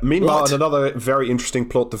 Yeah. Meanwhile, another very interesting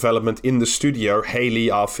plot development in the studio, Haley,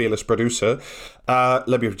 our fearless producer.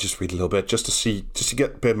 Let me just read a little bit just to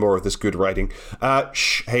get a bit more of this good writing.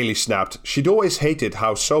 Haley snapped. She'd always hated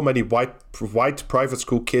how so many white private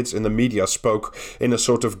school kids in the media spoke in a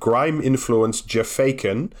sort of grime-influenced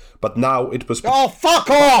Jaffakan, but now it was... Oh, fuck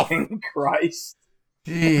off! Christ.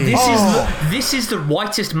 This is the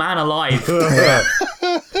whitest man alive.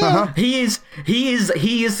 He is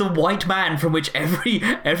the white man from which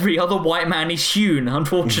every other white man is hewn,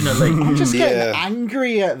 unfortunately. I'm just getting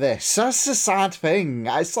angry at this. That's the sad thing.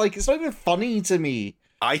 It's like, it's not even funny to me.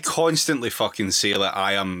 I constantly fucking say that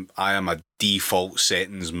I am a default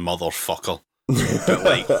settings motherfucker. But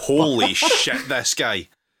like, holy shit, this guy.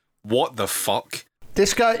 What the fuck?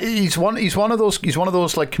 This guy, he's one of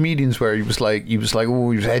those like comedians where he was like,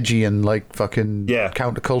 oh, he was edgy and like fucking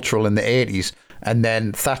countercultural in the 80s, and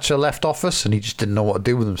then Thatcher left office and he just didn't know what to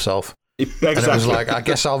do with himself. Exactly. And it was like, I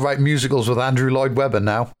guess I'll write musicals with Andrew Lloyd Webber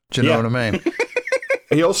now. Do you know what I mean?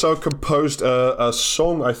 He also composed a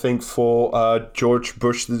song, I think, for George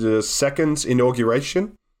Bush II's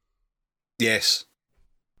inauguration. Yes.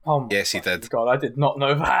 Yes, he did. God, I did not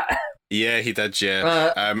know that. Yeah, he did,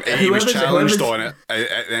 yeah. He was challenged on it,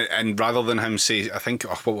 and rather than him say, I think,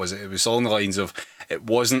 what was it? It was along the lines of, it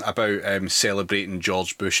wasn't about celebrating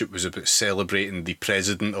George Bush, it was about celebrating the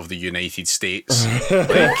President of the United States. He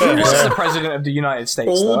was the President of the United States.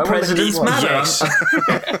 All presidents matter.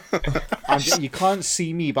 Yes. You can't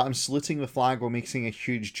see me, but I'm saluting the flag while making a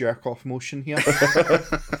huge jerk-off motion here.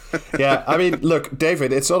 Yeah, I mean, look,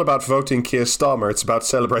 David, it's not about voting Keir Starmer, it's about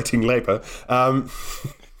celebrating Labour.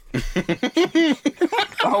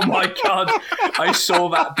 Oh my god! I saw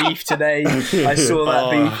that beef today. I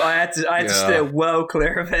had to steer well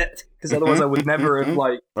clear of it, because otherwise I would never have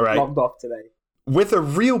logged off today. With a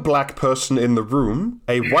real black person in the room,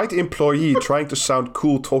 a white employee trying to sound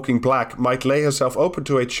cool talking black might lay herself open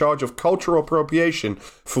to a charge of cultural appropriation,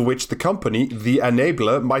 for which the company, the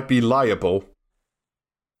enabler, might be liable.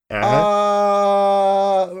 There's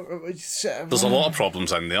a lot of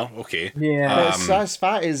problems in there. Okay. Yeah.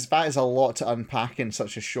 That is a lot to unpack in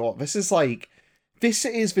such a short. This is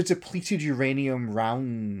the depleted uranium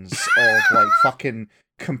rounds of like fucking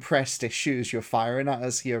compressed issues you're firing at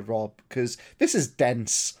us here, Rob, because this is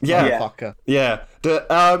dense. Motherfucker. Yeah. But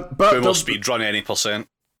we'll speedrun any %.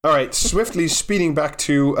 All right, swiftly speeding back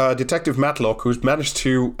to Detective Matlock, who's managed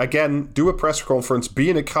to again do a press conference, be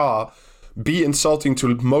in a car, be insulting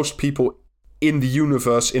to most people in the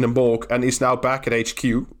universe in a morgue, and is now back at HQ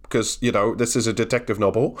because, you know, this is a detective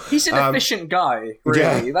novel. He's an efficient guy,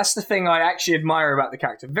 really. Yeah. That's the thing I actually admire about the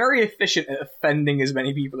character. Very efficient at offending as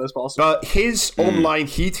many people as possible. But his online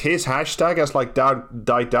heat, his hashtag has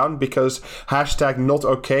died down because hashtag not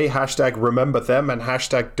okay, hashtag remember them, and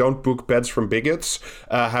hashtag don't book beds from bigots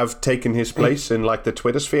have taken his place in like the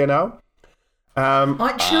Twitter sphere now.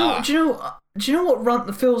 Do you know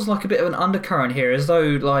what feels like a bit of an undercurrent here? As though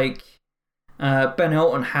like Ben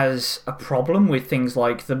Elton has a problem with things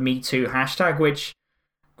like the Me Too hashtag, which,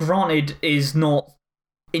 granted, is not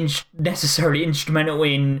necessarily instrumental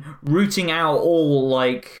in rooting out all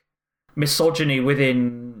like misogyny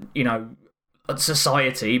within, you know,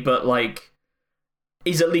 society, but like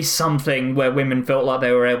is at least something where women felt like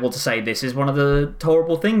they were able to say, this is one of the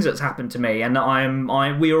horrible things that's happened to me, and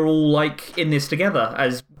we are all like in this together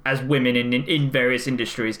as women in various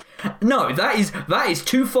industries. No, that is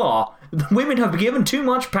too far. Women have been given too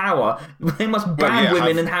much power. They must ban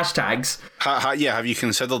women and hashtags. Have you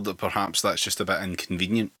considered that perhaps that's just a bit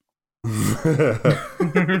inconvenient?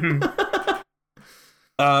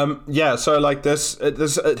 So like there's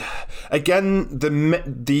again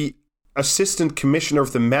the Assistant Commissioner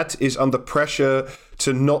of the Met is under pressure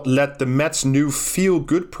to not let the Met's new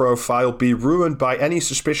feel-good profile be ruined by any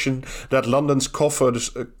suspicion that London's coppers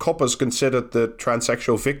considered the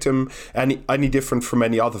transsexual victim any different from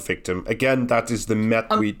any other victim. Again, that is the Met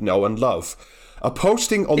we know and love. A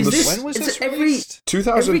posting on when was this released?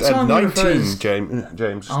 2019,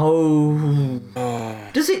 James. Oh.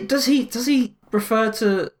 Does he refer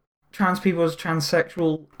to trans people as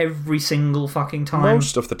transsexual every single fucking time?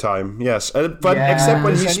 Most of the time, yes. But except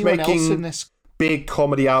when he's making big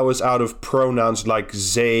comedy hours out of pronouns like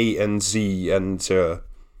they and z and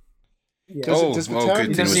he does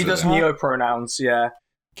neopronouns, yeah.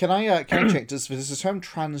 Can I check? Does the term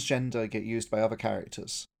transgender get used by other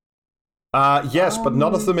characters? Yes, but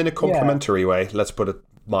none of them in a complimentary way. Let's put it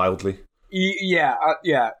mildly. Yeah.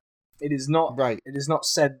 It is not right. It is not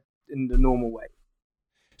said in the normal way.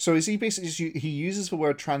 So is he basically he uses the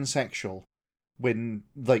word transsexual when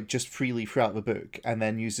just freely throughout the book, and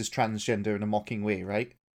then uses transgender in a mocking way,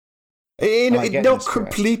 right? Not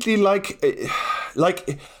completely like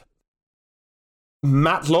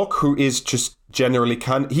Matlock, who is just generally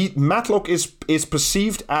Matlock is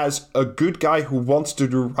perceived as a good guy who wants to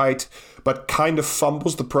do right, but kind of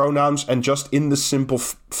fumbles the pronouns, and just in the simple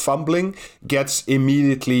fumbling gets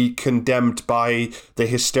immediately condemned by the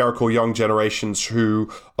hysterical young generations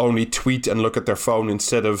who only tweet and look at their phone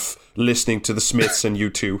instead of listening to the Smiths and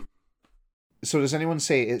U2. So does anyone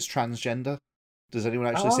say it's transgender? Does anyone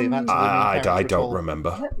actually say that? I don't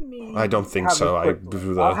remember. I don't think so.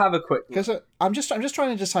 I'll have a quick. Because I'm just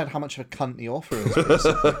trying to decide how much of a cunt the author is.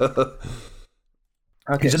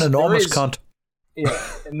 Okay, he's an enormous cunt. Yeah,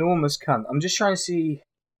 enormous cunt. I'm just trying to see.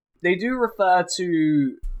 They do refer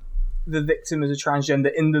to the victim as a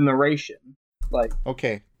transgender in the narration.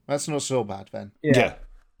 Okay, that's not so bad then. Yeah.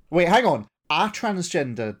 Wait, hang on. Are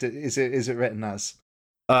transgender is it written as?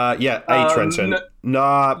 A transgender.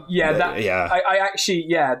 I actually,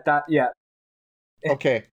 yeah.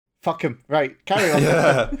 Okay, fuck him. Right, carry on.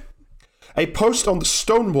 Yeah. A post on the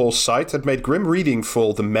Stonewall site had made grim reading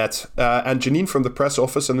for the Met and Janine from the press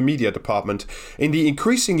office and the media department. In the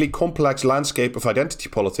increasingly complex landscape of identity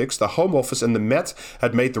politics, the Home Office and the Met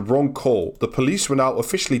had made the wrong call. The police were now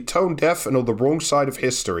officially tone deaf and on the wrong side of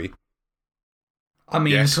history. I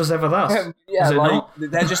mean, yes. Because ever thus.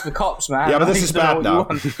 They're just the cops, man. Yeah, but this is bad now.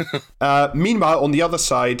 Meanwhile, on the other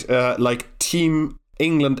side, Team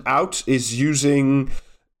England Out is using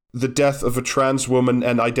the death of a trans woman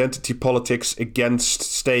and identity politics against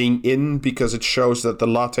staying in because it shows that the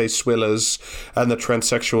latte swillers and the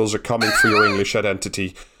transsexuals are coming for your English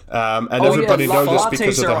identity. And everybody knows this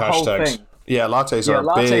because of the hashtags. Yeah, lattes are a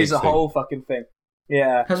big thing. Lattes a whole fucking thing.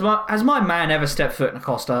 Yeah. Has my man ever stepped foot in a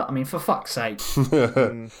Costa? I mean, for fuck's sake.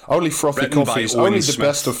 Only frothy coffees. Only the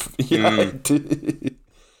best of...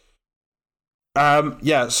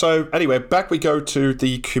 Yeah. So anyway, back we go to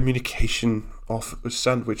the communication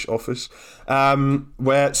sandwich office,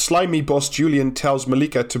 where slimy boss Julian tells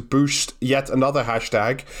Malika to boost yet another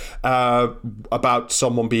hashtag about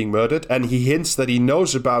someone being murdered, and he hints that he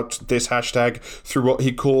knows about this hashtag through what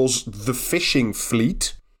he calls the fishing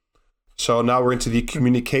fleet. So now we're into the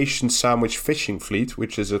communication sandwich fishing fleet,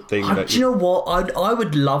 which is a thing that... Do you know what? I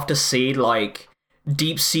would love to see,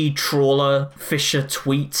 deep sea trawler fisher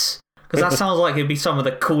tweets. Because that sounds like it'd be some of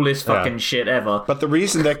the coolest fucking shit ever. But the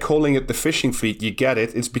reason they're calling it the fishing fleet, you get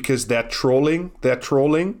it, is because they're trolling. They're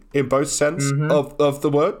trolling in both sense of the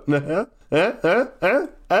word.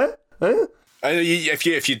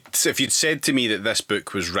 If you'd said to me that this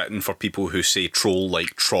book was written for people who say troll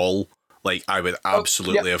like troll, I would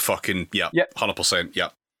absolutely have fucking 100%. Yeah,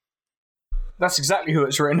 that's exactly who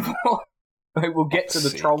it's written for. We'll get to the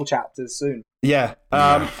troll chapters soon. Yeah.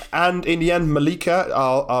 And in the end, Malika,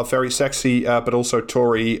 our very sexy but also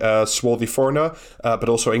Tory swarthy foreigner, but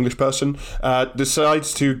also English person,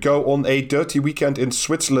 decides to go on a dirty weekend in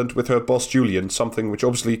Switzerland with her boss Julian, something which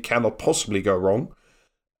obviously cannot possibly go wrong.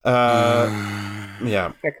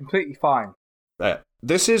 Yeah. They're completely fine.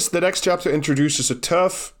 This is the next chapter introduces a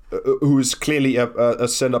TERF who is clearly a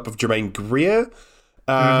send-up of Germaine Greer.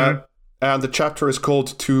 And the chapter is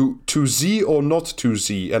called To Z or Not To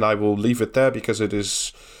Z, and I will leave it there because it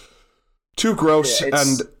is too gross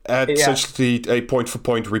and essentially a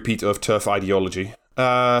point-for-point repeat of TERF ideology.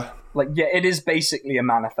 It is basically a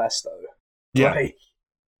manifesto. Yeah.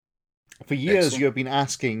 For years, you have been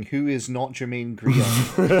asking, who is not Germaine Greer?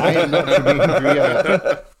 I am not Germaine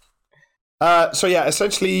Greer.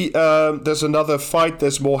 Essentially, there's another fight,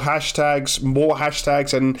 there's more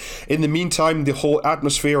hashtags, and in the meantime, the whole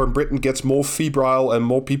atmosphere in Britain gets more febrile and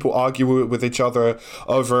more people argue with each other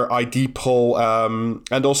over ID poll.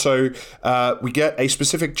 And also, we get a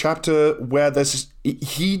specific chapter where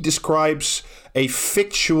he describes a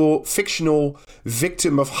fictional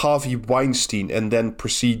victim of Harvey Weinstein and then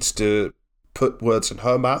proceeds to put words in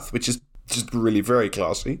her mouth, which is just really very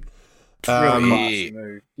classy. Really classy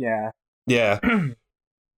move, yeah. Yeah.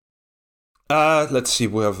 Let's see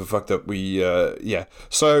where the fuck that we yeah.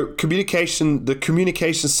 So the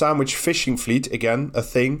communication sandwich fishing fleet, again a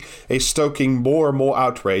thing, is stoking more and more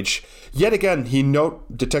outrage. Yet again,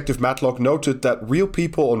 Detective Matlock noted that real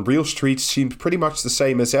people on real streets seemed pretty much the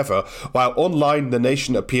same as ever, while online the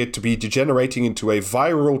nation appeared to be degenerating into a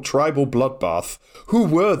viral tribal bloodbath. Who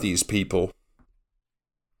were these people?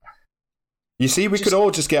 You see, we could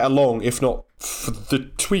all just get along if not for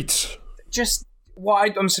the tweets.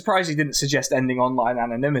 I'm surprised he didn't suggest ending online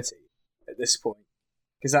anonymity at this point,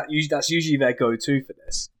 because that's usually their go-to for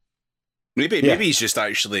this. Maybe he's just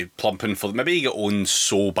actually plumping for. Maybe he got owned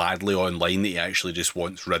so badly online that he actually just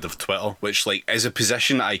wants rid of Twitter, which is a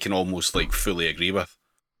position I can almost fully agree with.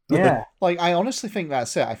 Yeah, I honestly think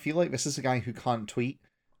that's it. I feel like this is a guy who can't tweet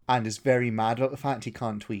and is very mad about the fact he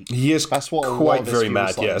can't tweet. He is quite very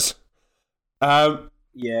mad. Like. Yes.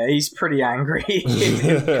 Yeah, he's pretty angry.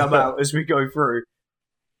 He'll come out as we go through.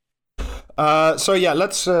 So yeah,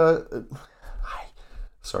 let's.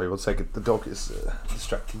 Sorry, 1 second. The dog is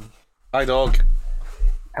distracting me. Hi, dog.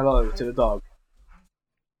 Hello to the dog.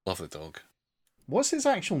 Love the dog. What's his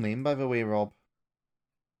actual name, by the way, Rob?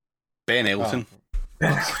 Ben Elton.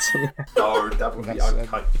 No, that would be.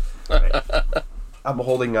 I'm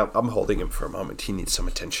holding him for a moment. He needs some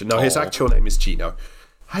attention. No, his actual name is Gino.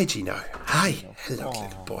 Hi, Gino. Hi. Hello,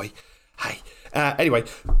 little boy. Hi. Anyway,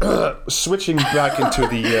 switching back into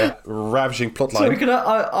the ravaging plotline.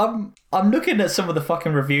 So I'm looking at some of the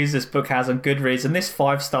fucking reviews this book has on Goodreads, and this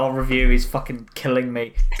 5-star review is fucking killing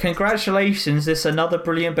me. Congratulations, this another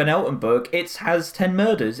brilliant Ben Elton book. It has 10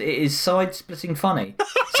 murders. It is side-splitting funny.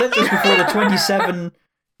 Set just before the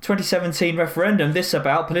 2017 referendum, this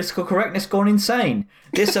about political correctness gone insane.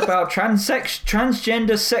 This about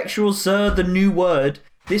transgender sexual the new word.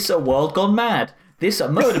 This a world gone mad. This a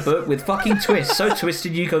murder book with fucking twists. So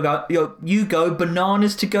twisted you go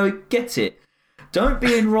bananas to go get it. Don't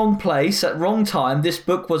be in wrong place at wrong time. This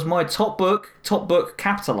book was my top book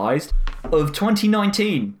capitalized of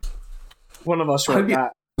 2019. One of us wrote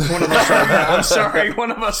that. I'm sorry,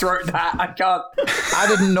 one of us wrote that. I can't. I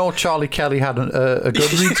didn't know Charlie Kelly had a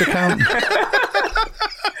Goodreads account.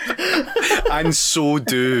 And so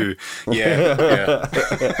do. Yeah.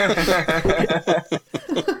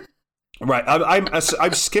 Right,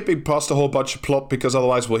 I'm skipping past a whole bunch of plot because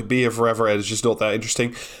otherwise we'll be here forever and it's just not that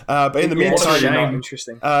interesting. But in the meantime,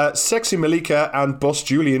 Sexy Malika and Boss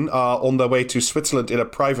Julian are on their way to Switzerland in a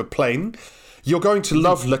private plane. You're going to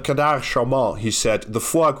love Le Canard Charmant, he said. The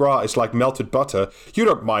foie gras is like melted butter. You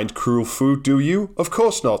don't mind cruel food, do you? Of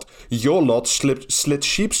course not. Your lot slit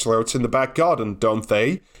sheep's throats in the back garden, don't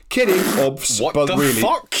they? Kidding, obs, what but the really.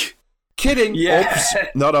 Fuck? Kidding, obs.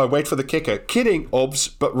 No, wait for the kicker. Kidding, obs,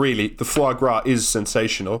 but really, the foie gras is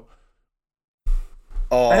sensational.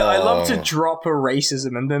 Oh. I love to drop a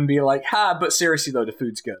racism and then be like, but seriously though, the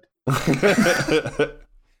food's good.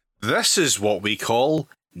 This is what we call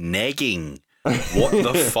negging. What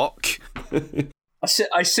the fuck?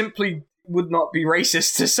 I simply would not be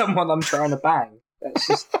racist to someone I'm trying to bang. That's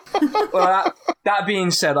just... Well, that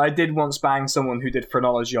being said, I did once bang someone who did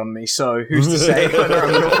phrenology on me, so who's to say whether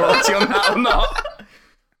I'm an authority on that or not?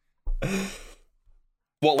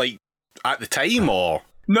 What, like, at the time, or...?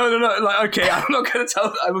 No, like, okay, I'm not going to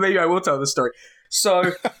tell... Maybe I will tell the story.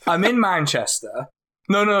 So, I'm in Manchester.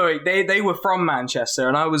 No, wait, they were from Manchester,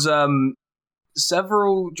 and I was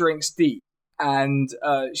several drinks deep, and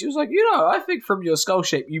she was like, I think from your skull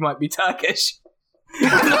shape, you might be Turkish.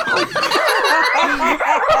 Like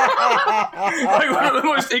one of the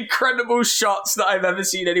most incredible shots that I've ever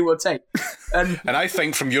seen anyone take. And I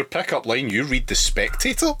think from your pickup line, you read The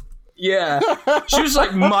Spectator? Yeah. She was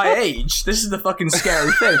like my age. This is the fucking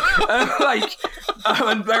scary thing.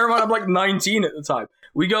 And bear in mind, I'm like 19 at the time.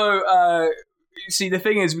 We go, see, the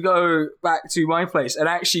thing is, we go back to my place, and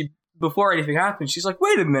actually, before anything happened, she's like,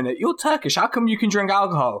 wait a minute, you're Turkish. How come you can drink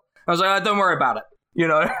alcohol? I was like, don't worry about it. Don't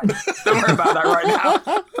worry about that right now.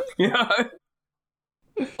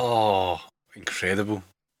 Oh, incredible.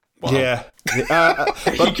 Wow. Yeah.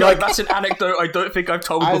 But that's an anecdote I don't think I've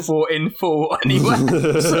told before in full anyway.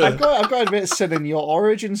 So. I've got to admit, Sinan, your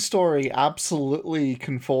origin story absolutely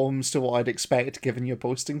conforms to what I'd expect given your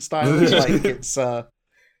posting style.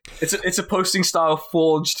 It's a posting style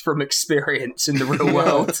forged from experience in the real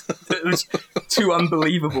world. It was too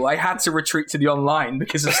unbelievable. I had to retreat to the online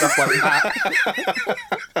because of stuff like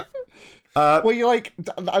that. Were you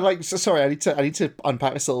sorry, I need to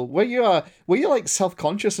unpack this a little. Were you like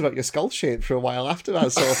self-conscious about your skull shape for a while after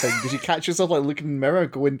that sort of thing? Did you catch yourself like looking in the mirror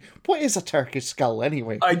going, what is a Turkish skull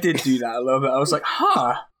anyway? I did do that a little bit. I was like,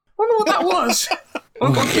 I wonder what that was.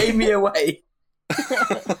 What gave me away?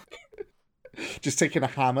 Just taking a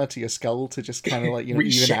hammer to your skull to just kind of like, even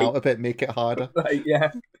it out a bit, make it harder.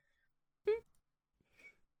 Yeah.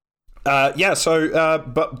 But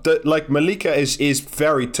Malika is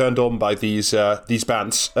very turned on by these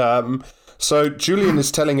bands. So Julian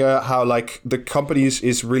is telling her how like the company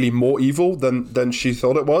is really more evil than she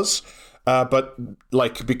thought it was, but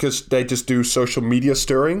like because they just do social media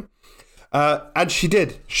stirring, and she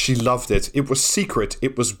did. She loved it. It was secret.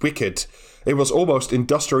 It was wicked. It was almost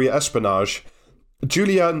industrial espionage.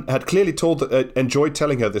 Julian had clearly enjoyed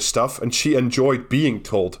telling her this stuff, and she enjoyed being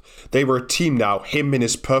told. They were a team now, him in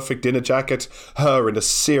his perfect dinner jacket, her in a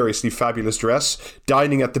seriously fabulous dress,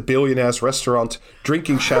 dining at the billionaire's restaurant,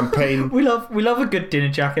 drinking champagne. We love a good dinner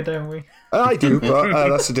jacket, don't we? I do, but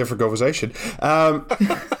that's a different conversation.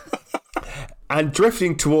 And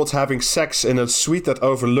drifting towards having sex in a suite that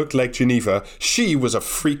overlooked Lake Geneva. She was a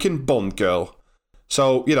freaking Bond girl.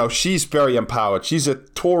 So, she's very empowered. She's a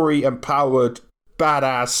Tory empowered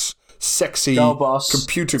badass, sexy girl boss.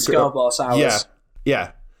 Computer girl boss hours.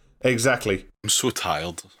 Yeah, exactly. I'm so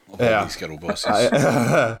tired of all these girl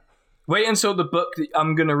bosses. Wait until the book that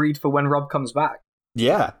I'm going to read for when Rob comes back.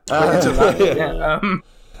 Yeah. When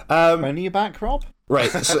are you back, Rob?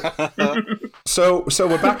 Right. So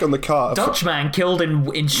we're back on the car. Dutchman killed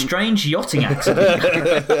in strange yachting accident.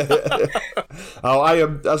 I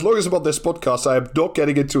am, as long as I'm on this podcast, I am not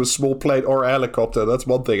getting into a small plane or a helicopter. That's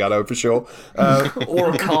one thing I know for sure.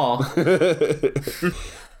 Or a car.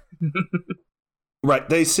 Right,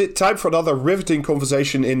 time for another riveting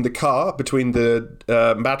conversation in the car between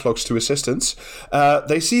the Matlock's two assistants.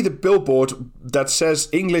 They see the billboard that says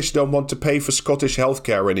English don't want to pay for Scottish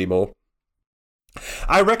healthcare anymore.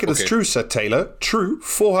 I reckon it's true, said Taylor. True,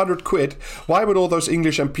 400 quid. Why would all those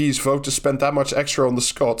English MPs vote to spend that much extra on the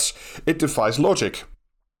Scots? It defies logic.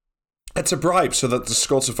 It's a bribe so that the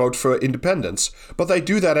Scots vote for independence, but they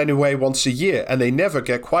do that anyway once a year, and they never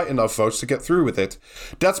get quite enough votes to get through with it.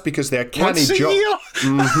 That's because they're canny The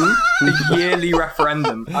yearly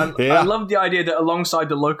referendum. I love the idea that alongside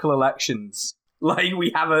the local elections, like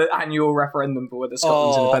we have an annual referendum for whether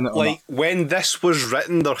Scotland's independent or not. When this was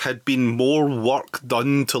written, there had been more work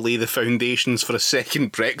done to lay the foundations for a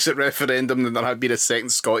second Brexit referendum than there had been a second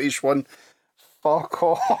Scottish one. Fuck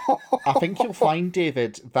off. I think you'll find,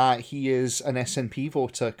 David, that he is an SNP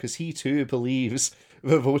voter because he too believes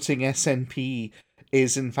that voting SNP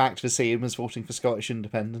is in fact the same as voting for Scottish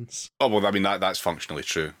independence. Oh, well, I mean, that's functionally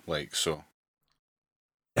true. So.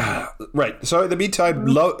 Right. So in the meantime,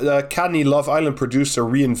 canny Love Island producer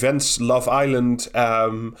reinvents Love Island,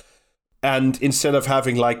 and instead of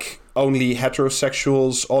having like only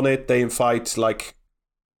heterosexuals on it, they invite like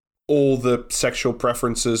all the sexual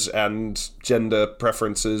preferences and gender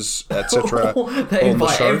preferences, etc. They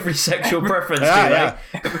invite every sexual preference,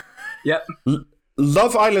 Yep.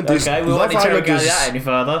 Love Island is... Okay, we won't interrogate that any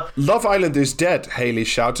further. Love Island is dead, Haley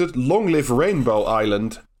shouted. Long live Rainbow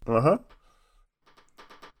Island.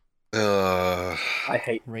 I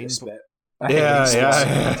hate this bit.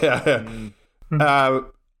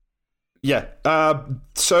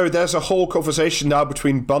 So there's a whole conversation now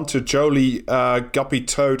between Bunter, Jolie, Guppy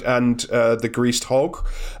Toad, and the Greased Hog.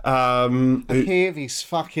 I hate these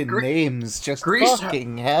fucking names. Just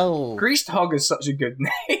fucking hell. Greased Hog is such a good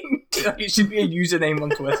name. It should be a username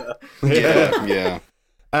on Twitter. Yeah.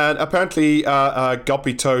 And apparently,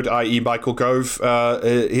 Guppy Toad, i.e. Michael Gove,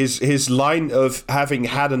 his line of having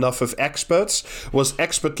had enough of experts was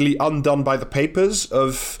expertly undone by the papers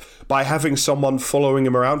by having someone following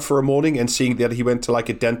him around for a morning and seeing that he went to like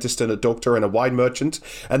a dentist and a doctor and a wine merchant,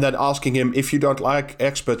 and then asking him, if you don't like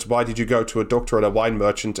experts, why did you go to a doctor and a wine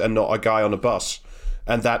merchant and not a guy on a bus?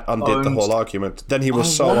 And that undid the whole argument. Then he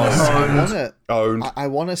was owned. I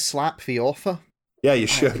want to slap the author. Yeah, you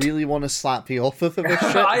should. I really want to slap the author for this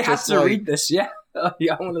shit. I have to read this, I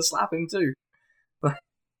want to slap him too.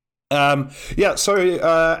 And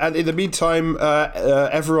in the meantime,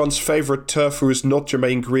 everyone's favourite TERF, who is not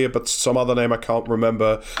Jermaine Greer, but some other name I can't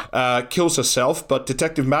remember, kills herself, but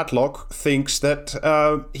Detective Matlock thinks that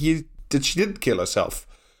she didn't kill herself,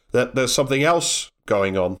 that there's something else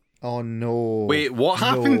going on. Oh, no. Wait, what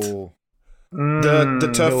happened?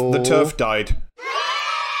 The TERF died.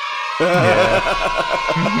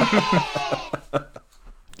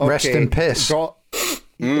 Rest in piss.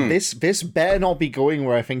 This better not be going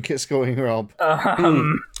where I think it's going, Rob.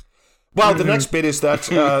 Well, the next bit is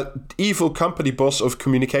that evil company boss of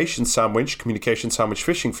Communication Sandwich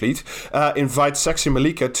Fishing Fleet, invites Sexy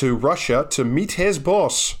Malika to Russia to meet his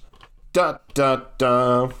boss. Da da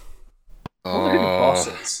da. I wonder who the boss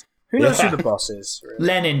is. Who knows who the boss is? Really?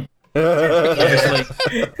 Lenin.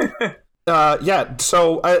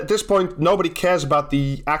 So at this point, nobody cares about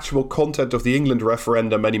the actual content of the England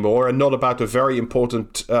referendum anymore, and not about the very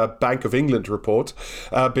important Bank of England report,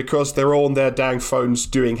 because they're all on their dang phones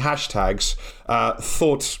doing hashtags.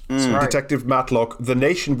 Thought Detective Matlock, the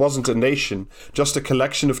nation wasn't a nation, just a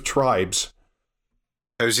collection of tribes.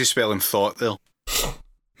 How's he spelling thought, though?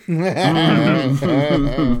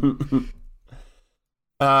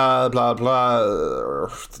 Blah blah.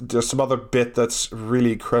 There's some other bit that's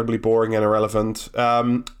really incredibly boring and irrelevant.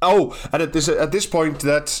 And at this point,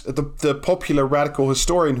 that the popular radical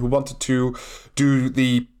historian who wanted to do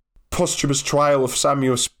the posthumous trial of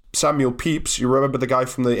Samuel Pepys, you remember the guy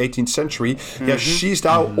from the 18th century? Mm-hmm. Yeah, she's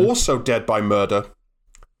now also dead by murder.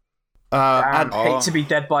 Hate to be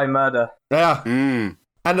dead by murder. Yeah. Mm.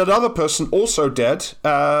 And another person also dead.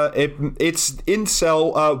 It's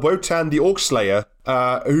incel Wotan the Orc Slayer,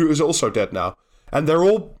 who is also dead now. And they're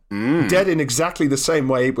all dead in exactly the same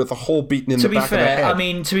way, with a hole beaten in the back of their head. I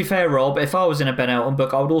mean, to be fair, Rob, if I was in a Ben Elton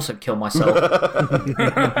book, I would also kill myself. There's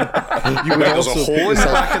a hole in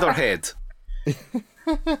the back of their head.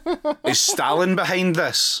 Is Stalin behind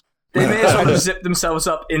this? They may as well have zipped themselves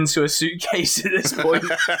up into a suitcase at this point.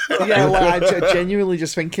 Yeah, well, I'm genuinely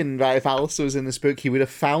just thinking that if Alistair was in this book, he would have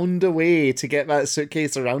found a way to get that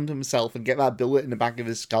suitcase around himself and get that bullet in the back of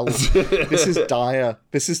his skull. This is dire.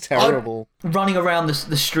 This is terrible. I'm running around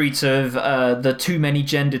the streets of the too many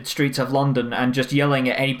gendered streets of London and just yelling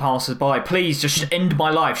at any passers-by, please, just end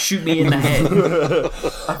my life, shoot me in the head.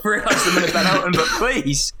 I've realised I'm in a Ben Elton, but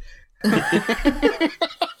please.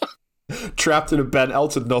 Trapped in a Ben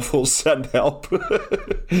Elton novel, send help.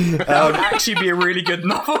 That would actually be a really good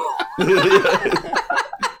novel.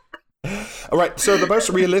 All right, so the most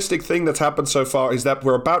realistic thing that's happened so far is that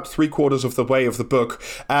we're about 3/4 of the way of the book,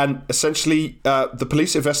 and essentially the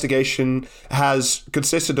police investigation has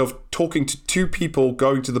consisted of talking to two people,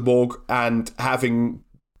 going to the morgue, and having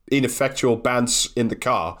ineffectual bans in the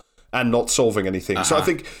car, and not solving anything. So I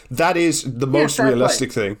think that is the most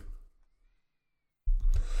realistic thing.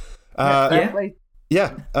 The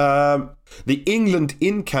England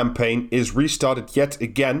In campaign is restarted yet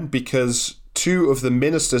again because two of the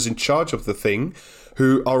ministers in charge of the thing,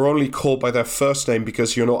 who are only called by their first name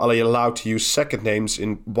because you're not allowed to use second names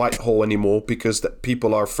in Whitehall anymore because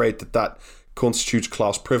people are afraid that constitutes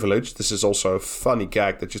class privilege. This is also a funny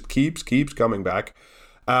gag that just keeps coming back.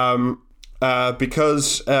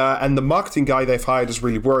 Because the marketing guy they've hired is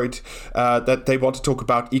really worried that they want to talk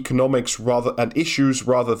about economics and issues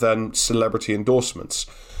rather than celebrity endorsements.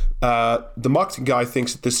 The marketing guy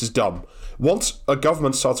thinks that this is dumb. Once a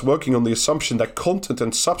government starts working on the assumption that content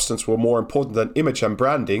and substance were more important than image and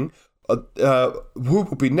branding, who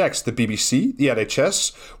would be next? The BBC? The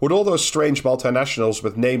NHS? Would all those strange multinationals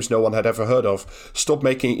with names no one had ever heard of stop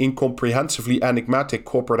making incomprehensibly enigmatic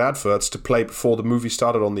corporate adverts to play before the movie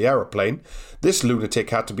started on the aeroplane? This lunatic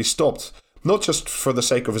had to be stopped, not just for the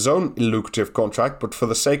sake of his own lucrative contract, but for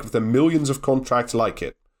the sake of the millions of contracts like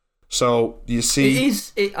it. So, you see...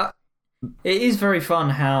 It is very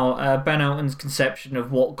fun how Ben Elton's conception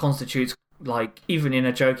of what constitutes, like, even in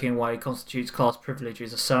a joking way, constitutes class privilege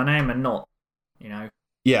is a surname and not,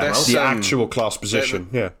 the actual class position,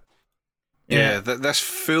 this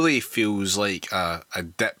fully feels like a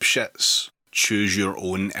dipshit's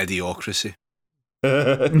choose-your-own idiocracy.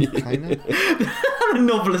 A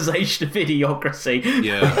novelisation of Idiocracy.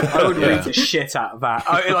 Yeah. I would read the shit out of that.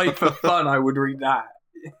 For fun, I would read that.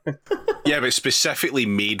 Yeah, but specifically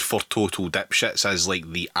made for total dipshits as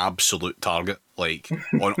like the absolute target, like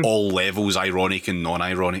on all levels, ironic and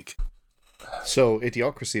non-ironic. So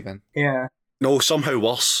Idiocracy then? Yeah. No, somehow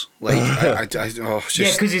worse. Like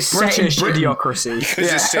because it's British set in Idiocracy.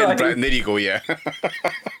 Because it's set in Britain. There you go. Yeah.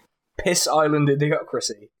 Piss Island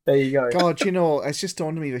Idiocracy. There you go. God, it's just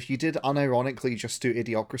dawned on me, if you did unironically just do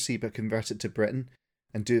Idiocracy but convert it to Britain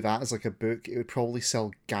and do that as like a book, it would probably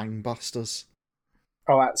sell gangbusters.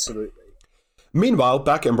 Oh, absolutely. Meanwhile,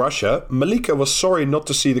 back in Russia, Malika was sorry not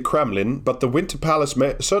to see the Kremlin, but the Winter Palace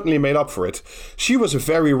certainly made up for it. She was a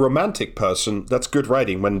very romantic person. That's good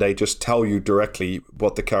writing when they just tell you directly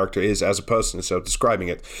what the character is as a person instead of describing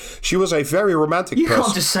it. She was a very romantic person. You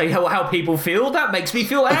can't just say how people feel. That makes me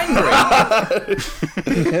feel angry.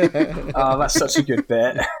 Oh, that's such a good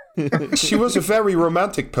bit. She was a very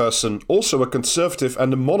romantic person, also a conservative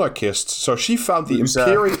and a monarchist, so she found the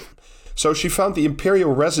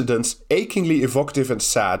imperial residence achingly evocative and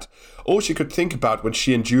sad. All she could think about when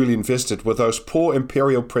she and Julian visited were those poor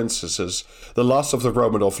imperial princesses, the last of the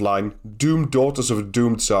Romanov line, doomed daughters of a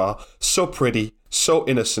doomed Tsar, so pretty, so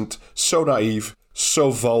innocent, so naive,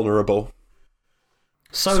 so vulnerable.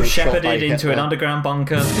 So shepherded into an underground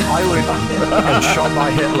bunker. And shot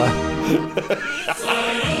by Hitler.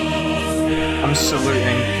 I'm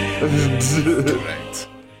saluting. Correct.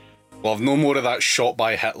 Well, I've no more of that shot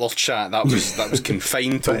by Hitler chat. That was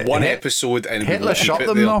confined to one episode, and Hitler shot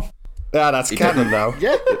them though. Yeah, that's canon now.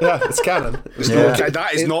 Yeah, it's canon. That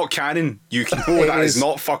is not canon. You can know that is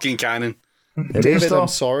not fucking canon. David, I'm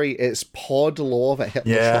sorry. It's pod law that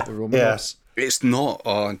Hitler shot the Romanovs. It's not.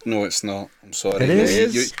 Oh no, it's not. I'm sorry. It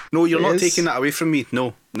is. You're not taking that away from me.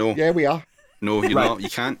 No. Yeah, we are. No, you're not. You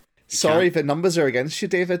can't. Sorry, the numbers are against you,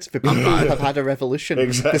 David. The people have had a revolution.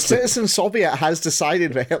 Exactly. The citizen Soviet has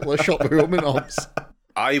decided that Hitler shot the Romanovs.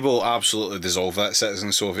 I will absolutely dissolve that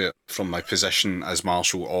citizen Soviet from my position as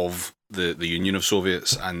Marshal of the Union of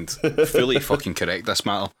Soviets and fully fucking correct this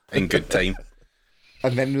matter in good time.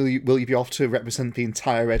 And then will you be off to represent the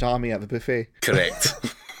entire Red Army at the buffet? Correct.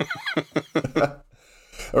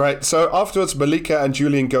 All right, so afterwards, Malika and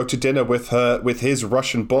Julian go to dinner with his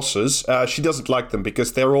Russian bosses. She doesn't like them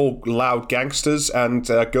because they're all loud gangsters and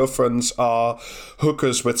girlfriends are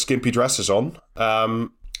hookers with skimpy dresses on.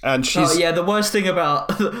 And she's the worst thing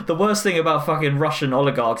about fucking Russian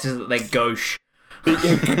oligarchs is that they're gauche.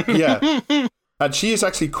 Yeah. And she is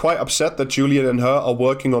actually quite upset that Julian and her are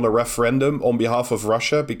working on a referendum on behalf of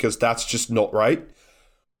Russia because that's just not right.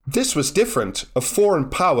 This was different. A foreign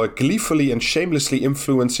power gleefully and shamelessly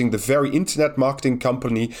influencing the very internet marketing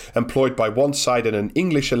company employed by one side in an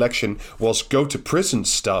English election was go to prison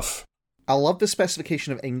stuff. I love the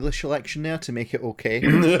specification of English election there to make it okay.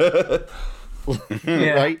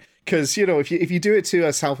 Right? Because, if you do it to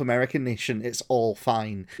a South American nation, it's all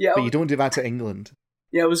fine. Yeah, but you don't do that to England.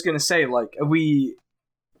 Yeah, I was going to say, are we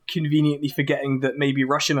conveniently forgetting that maybe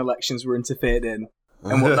Russian elections were interfered in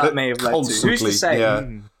and what that may have led to? Who's to say?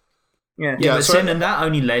 Yeah, but then that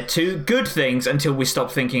only led to good things until we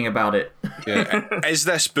stopped thinking about it. Yeah. Is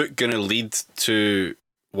this book going to lead to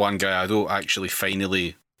Juan Gallardo actually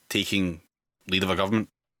finally taking lead of a government?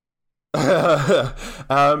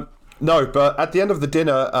 No, but at the end of the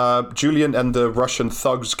dinner, Julian and the Russian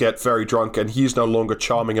thugs get very drunk, and he's no longer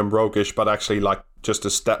charming and roguish, but actually just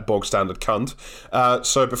a bog standard cunt.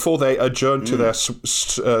 So before they adjourn to their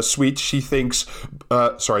suite, she thinks,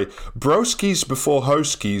 broskies before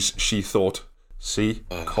hoskies, she thought. See?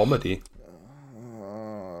 Comedy.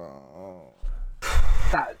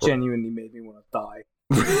 That genuinely made me want to die.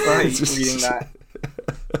 Reading that.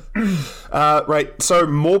 Right, so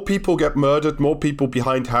more people get murdered, more people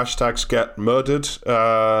behind hashtags get murdered.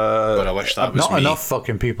 But I wish that was not me. enough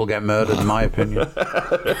fucking people get murdered, in my opinion.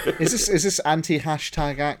 Is this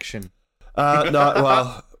anti-hashtag action? I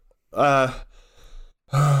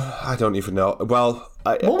don't even know. Well,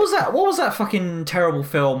 what was that fucking terrible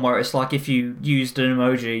film where it's like if you used an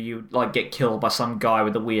emoji, you get killed by some guy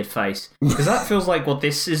with a weird face? Because that feels like what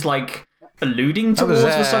this is alluding towards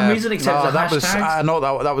for some reason, except the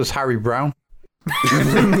hashtags. That was Harry Brown.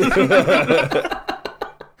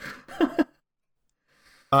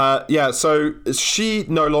 So she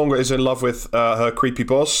no longer is in love with her creepy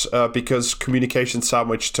boss because Communication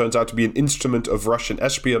Sandwich turns out to be an instrument of Russian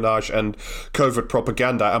espionage and covert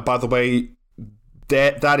propaganda. And by the way,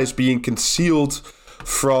 that is being concealed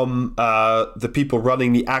from the people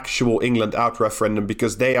running the actual England Out referendum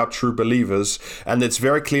because they are true believers, and it's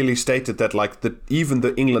very clearly stated that even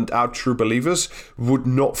the England Out true believers would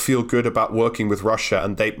not feel good about working with Russia,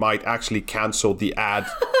 and they might actually cancel the ad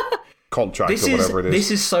contract or whatever it is. This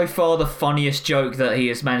is so far the funniest joke that he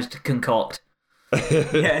has managed to concoct.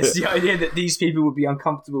 It's the idea that these people would be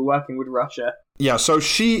uncomfortable working with Russia. Yeah, so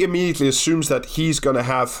she immediately assumes that he's going to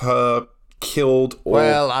have her killed.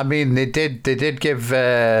 Well, I mean, they did give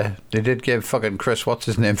fucking Chris, what's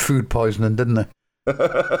his name, food poisoning, didn't they?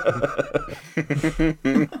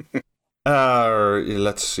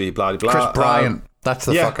 Let's see, blah blah. Chris Bryant, that's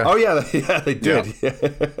the fucker. Oh yeah, they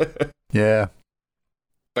did. Yeah.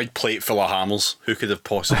 Big plate full of hammers. Who could have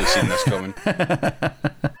possibly seen this coming?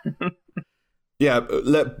 Yeah,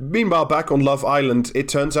 meanwhile, back on Love Island, it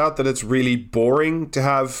turns out that it's really boring to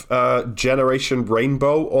have Generation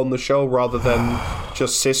Rainbow on the show rather than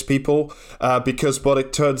just cis people, because what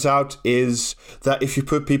it turns out is that if you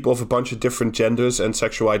put people of a bunch of different genders and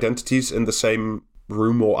sexual identities in the same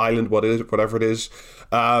room or island, whatever it is,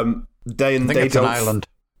 they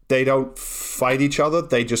don't fight each other,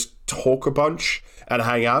 they just talk a bunch and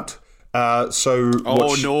hang out. What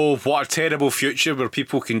a terrible future where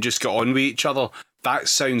people can just get on with each other. That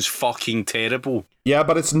sounds fucking terrible. Yeah,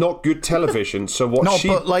 but it's not good television. So what?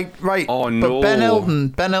 But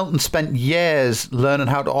Ben Elton spent years learning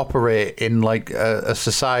how to operate in a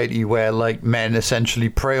society where men essentially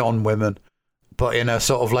prey on women, but in a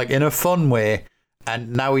sort of in a fun way.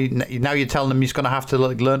 And now you're telling him he's going to have to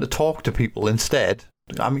learn to talk to people instead.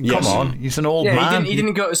 I mean, come on, he's an old man. He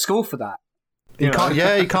didn't go to school for that. He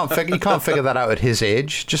can't figure that out at his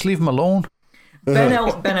age. Just leave him alone. Ben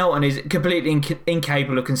Elton is completely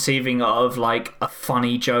incapable of conceiving of like a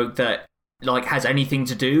funny joke that like has anything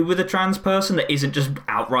to do with a trans person that isn't just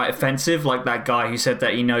outright offensive, like that guy who said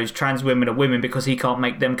that he knows trans women are women because he can't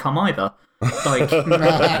make them come either. Like,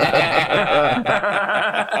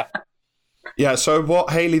 yeah. So what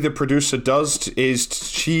Haley, the producer, does is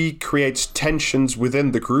she creates tensions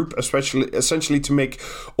within the group, essentially to make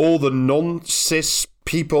all the non-cis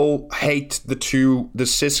people hate the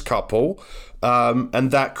cis couple.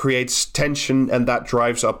 And that creates tension, and that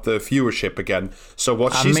drives up the viewership again. So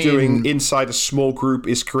what she's doing inside a small group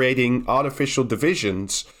is creating artificial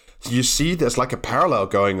divisions. You see, there's like a parallel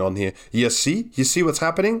going on here. You see what's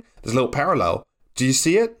happening? There's a little parallel. Do you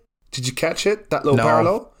see it? Did you catch it? That little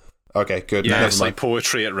parallel? Okay, good. Yeah, it's like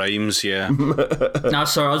poetry, it rhymes, yeah. No,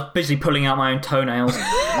 sorry, I was busy pulling out my own toenails.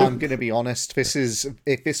 I'm going to be honest,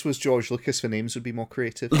 if this was George Lucas, the names would be more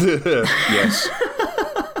creative. Yes.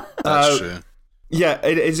 That's true. Yeah,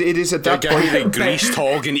 it is at that point. The Greased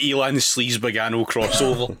Hog and Elan Sleaze-Bagano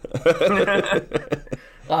crossover.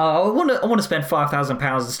 I want to spend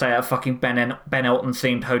 £5,000 to stay at a fucking Ben Elton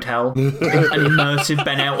themed hotel, an immersive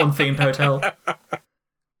Ben Elton themed hotel.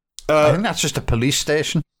 I think that's just a police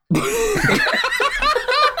station.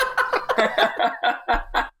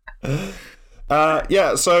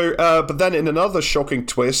 Yeah. So, but then in another shocking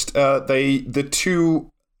twist,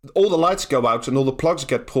 all the lights go out and all the plugs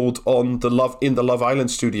get pulled in the Love Island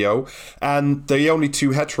studio, and the only two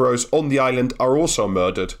heteros on the island are also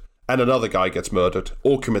murdered, and another guy gets murdered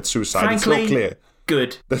or commits suicide. Frankly, it's not clear.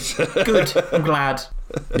 Good. I'm glad.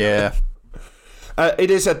 Yeah. It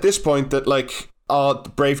is at this point that like our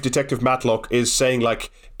brave detective Matlock is saying like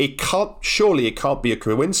it can't be a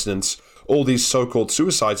coincidence. All these so-called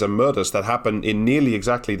suicides and murders that happen in nearly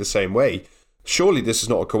exactly the same way. Surely this is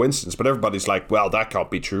not a coincidence, but everybody's like, well, that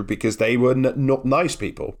can't be true because they were not nice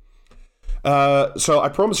people. So I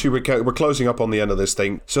promise you we're closing up on the end of this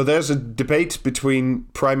thing. So there's a debate between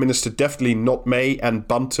Prime Minister definitely not May and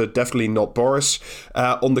Bunter definitely not Boris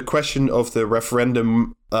on the question of the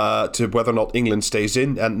referendum to whether or not England stays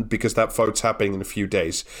in, and because that vote's happening in a few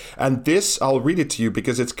days. And this, I'll read it to you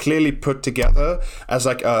because it's clearly put together as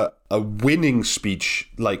like a winning speech.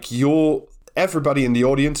 Like everybody in the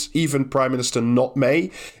audience, even Prime Minister not May,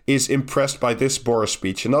 is impressed by this Boris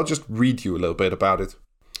speech. And I'll just read you a little bit about it.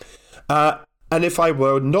 And if I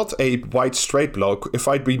were not a white straight bloke, if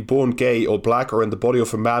I'd been born gay or black or in the body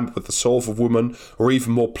of a man with the soul of a woman, or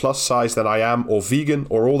even more plus size than I am, or vegan,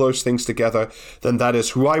 or all those things together, then that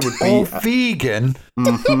is who I would be. Oh, vegan?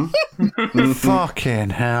 Mm-hmm.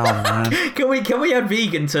 Fucking hell, man. Can we add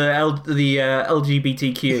vegan to the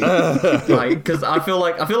LGBTQ? Because I feel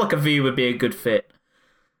like a V would be a good fit.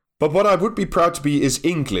 But what I would be proud to be is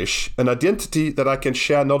English, an identity that I can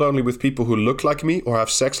share not only with people who look like me, or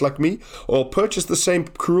have sex like me, or purchase the same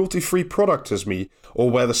cruelty-free product as me,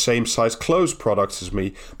 or wear the same size clothes products as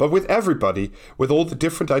me, but with everybody, with all the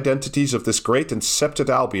different identities of this great and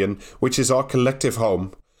sceptered Albion, which is our collective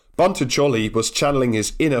home. Bunter Jolly was channeling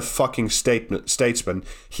his inner fucking statesman.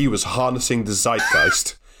 He was harnessing the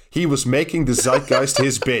zeitgeist. He was making the zeitgeist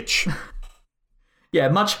his bitch. Yeah,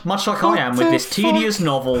 much like I am with this tedious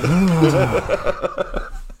novel.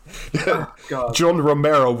 God. John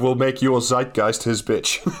Romero will make your zeitgeist his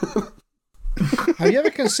bitch. Have you ever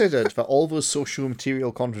considered that all those social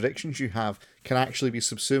material contradictions you have can actually be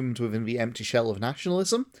subsumed within the empty shell of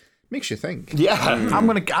nationalism? Makes you think. Yeah. I'm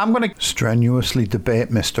gonna strenuously debate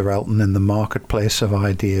Mr. Elton in the marketplace of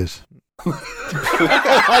ideas. Oh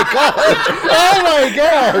my god! Oh my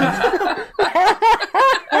god!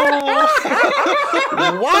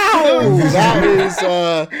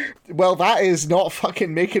 Wow! That is not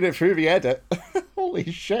fucking making it through the edit.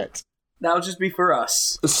 Holy shit. That'll just be for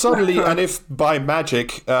us. Suddenly, and if by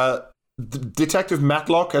magic, Detective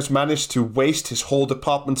Matlock has managed to waste his whole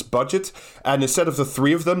department's budget, and instead of the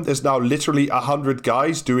three of them, there's now literally 100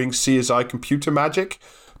 guys doing CSI computer magic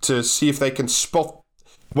to see if they can spot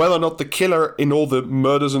whether or not the killer in all the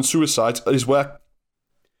murders and suicides is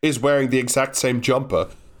wearing the exact same jumper.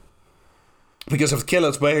 Because if the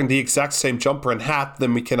killer's wearing the exact same jumper and hat,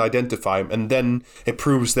 then we can identify him, and then it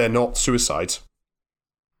proves they're not suicides.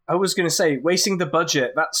 I was going to say, wasting the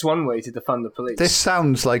budget, that's one way to defund the police. This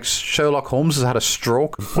sounds like Sherlock Holmes has had a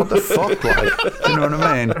stroke. What the fuck, like? Do you know what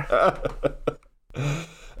I mean?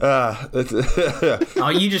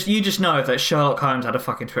 You just know that Sherlock Holmes had a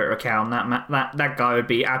fucking Twitter account. That guy would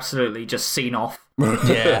be absolutely just seen off.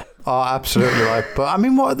 Yeah. Oh, absolutely right. But I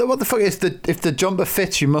mean, what the fuck is if the jumper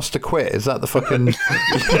fits, you must acquit? Is that the fucking?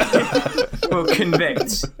 will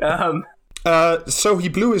convict. So he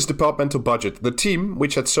blew his departmental budget. The team,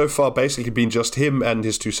 which had so far basically been just him and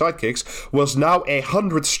his 2 sidekicks, was now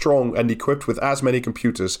 100 strong and equipped with as many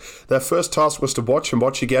computers. Their first task was to watch and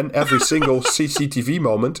watch again every single CCTV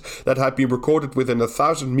moment that had been recorded within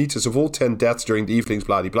 1,000 meters of all 10 deaths during the evening's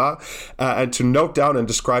blah-de-blah, and to note down and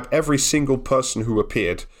describe every single person who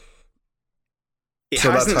appeared. He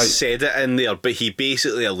hasn't said it in there, but he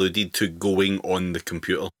basically alluded to going on the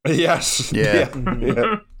computer. Yes. Yeah.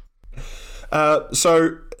 Yeah.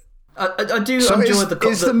 So I do So enjoy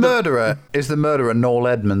is the murderer Noel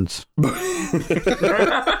Edmonds? no,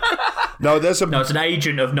 it's an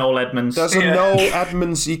agent of Noel Edmonds. There's a Noel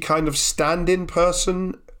Edmonds-y kind of stand-in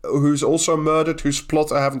person who's also murdered, whose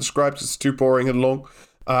plot I haven't described. It's too boring and long.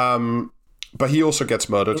 But he also gets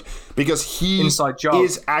murdered because he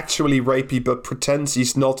is actually rapey, but pretends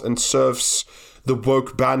he's not and serves the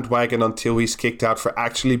woke bandwagon until he's kicked out for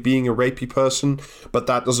actually being a rapey person. But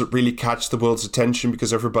that doesn't really catch the world's attention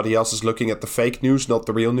because everybody else is looking at the fake news, not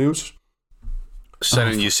the real news.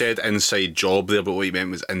 Simon, you said inside job there, but what you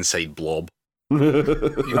meant was inside blob.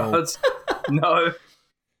 No.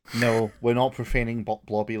 No, we're not profaning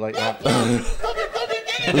Blobby like that.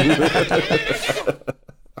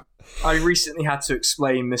 I recently had to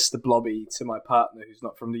explain Mr. Blobby to my partner who's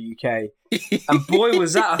not from the UK. And boy,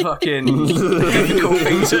 was that a fucking difficult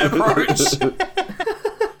thing to approach.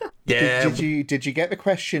 Yeah. Did you get the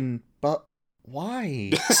question, but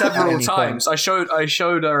why? Several times. I showed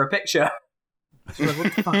her a picture. She was like,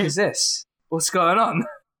 what the fuck is this? What's going on?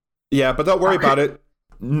 Yeah, but don't worry about it.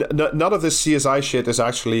 None of this CSI shit is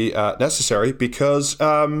actually necessary because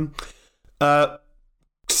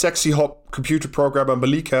sexy hot computer programmer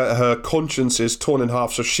Malika, her conscience is torn in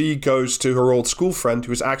half, so she goes to her old school friend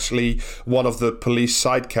who is actually one of the police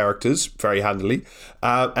side characters, very handily,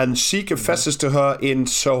 and she confesses to her in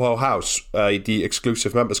Soho House, the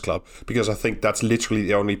exclusive members club, because I think that's literally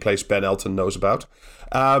the only place Ben Elton knows about.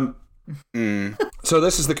 So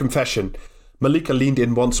this is the confession. Malika leaned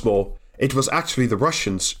in once more. It was actually the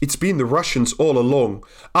Russians. It's been the Russians all along.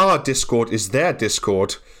 Our Discord is their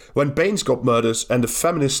Discord. When Baines got murdered and the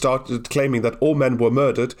feminists started claiming that all men were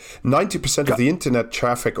murdered, 90% of the internet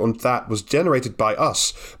traffic on that was generated by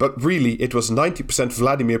us. But really, it was 90%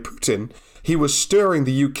 Vladimir Putin. He was stirring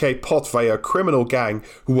the UK pot via a criminal gang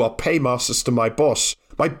who are paymasters to my boss,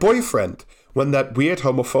 my boyfriend. When that weird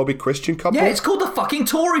homophobic Christian couple... Yeah, it's called the fucking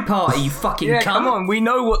Tory party, you fucking cunt. Come on, we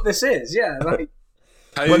know what this is. Yeah, like...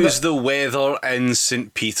 How's the weather in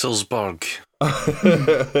St. Petersburg?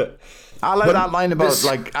 I like that line about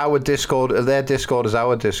like our Discord, their Discord is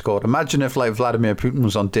our Discord. Imagine if like Vladimir Putin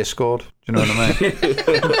was on Discord. Do you know what I mean?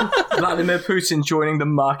 Vladimir Putin joining the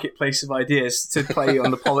marketplace of ideas to play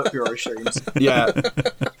on the Politburo streams. Yeah,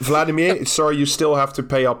 Vladimir, sorry, you still have to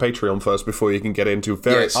pay our Patreon first before you can get into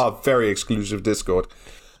our very exclusive Discord.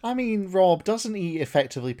 I mean, Rob, doesn't he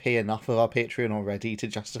effectively pay enough of our Patreon already to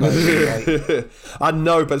justify it? I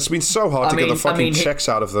know, but it's been so hard to get the fucking checks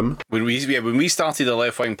out of them. When we started the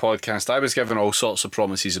Left Wing podcast, I was given all sorts of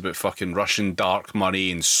promises about fucking Russian dark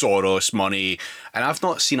money and Soros money, and I've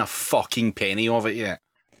not seen a fucking penny of it yet.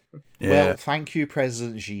 Yeah. Well, thank you,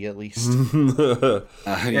 President Xi, at least.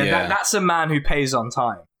 That's a man who pays on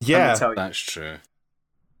time. Yeah, that's true.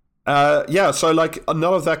 So like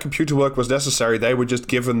none of that computer work was necessary. They were just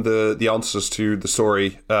given the answers to the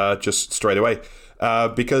story just straight away.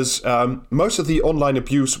 Because most of the online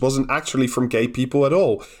abuse wasn't actually from gay people at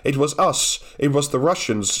all. It was us. It was the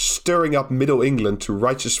Russians stirring up Middle England to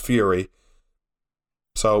righteous fury.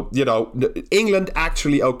 So, you know, England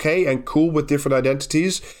actually okay and cool with different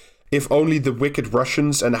identities. If only the wicked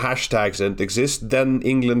Russians and hashtags didn't exist, then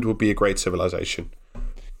England would be a great civilization.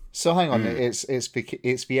 So hang on, it's the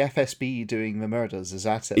FSB doing the murders, is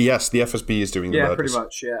that it? Yes, the FSB is doing the murders. Yeah, pretty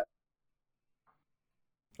much, yeah.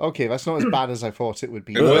 Okay, that's not as bad as I thought it would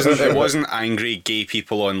be. It wasn't angry gay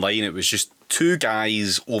people online, it was just two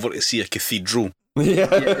guys over to see a cathedral.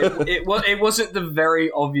 It wasn't the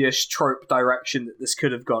very obvious trope direction that this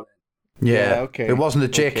could have gone in. Yeah, okay. It wasn't a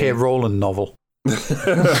J.K. Rowling novel. Or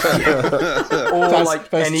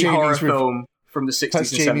like any horror film from the 60s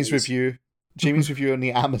that's and Jamie's 70s. review. Jamie's review on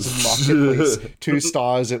the Amazon Marketplace. 2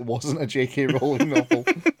 stars, it wasn't a J.K. Rowling novel.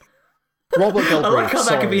 Robert Galbraith, I like how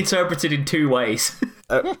that can be interpreted in 2 ways.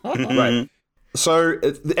 Right. So,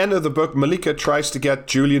 at the end of the book, Malika tries to get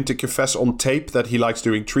Julian to confess on tape that he likes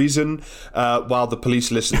doing treason, while the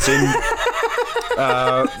police listens in.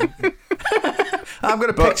 I'm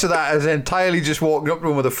going to picture that as entirely just walking up to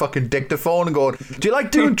him with a fucking dictaphone and going, "Do you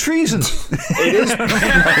like doing treason?" It is.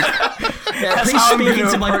 Please speak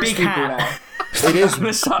into my big hat. It is. I'm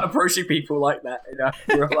going to start approaching people like that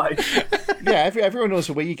in real life. Yeah, everyone knows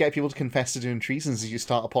the way you get people to confess to doing treasons is you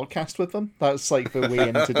start a podcast with them. That's like the way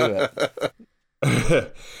in to do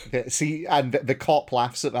it. Yeah, see, and the cop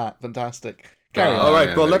laughs at that. Fantastic. All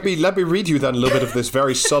right, well, let me read you then a little bit of this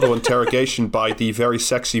very subtle interrogation by the very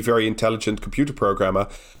sexy, very intelligent computer programmer.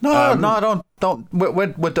 No, don't.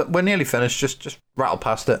 We're nearly finished. Just rattle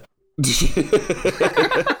past it.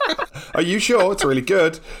 Are you sure? It's really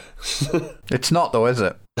good. It's not, though, is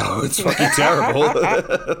it? No, it's fucking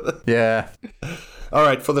terrible. Yeah. All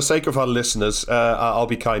right, for the sake of our listeners, I'll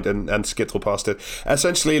be kind and skittle past it.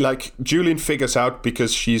 Essentially, like, Julian figures out,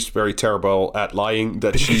 because she's very terrible at lying,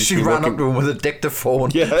 that she ran up to him with a dictaphone.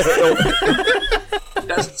 Yeah.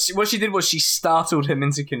 What she did was she startled him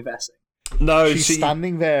into confessing. No, she's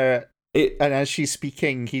standing there, and as she's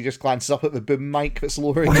speaking, he just glances up at the boom mic that's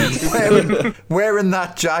lowering wearing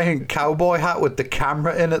that giant cowboy hat with the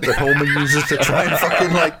camera in it that Homer uses to try and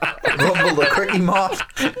fucking, like, rumble the Quickie Mart.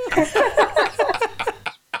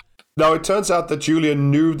 Now, it turns out that Julian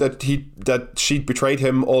knew that she'd betrayed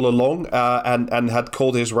him all along, and had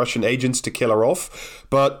called his Russian agents to kill her off.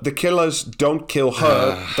 But the killers don't kill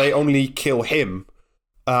her; they only kill him.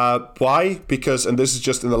 Why? Because, and this is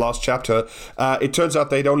just in the last chapter, it turns out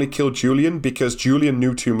they'd only killed Julian because Julian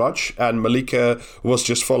knew too much, and Malika was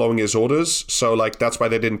just following his orders. So, like, that's why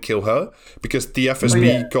they didn't kill her, because the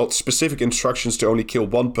FSB got specific instructions to only kill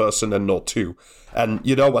one person and not two. And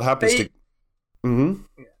you know what happens to? Mm-hmm.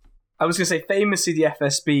 I was going to say, famously, the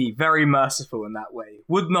FSB, very merciful in that way,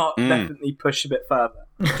 would not definitely push a bit further.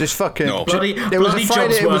 Just fucking. No. Bloody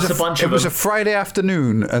Friday. It was a Friday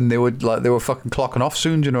afternoon, and they were fucking clocking off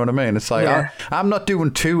soon. Do you know what I mean? It's like I'm not doing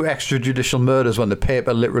 2 extrajudicial murders when the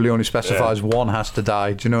paper literally only specifies one has to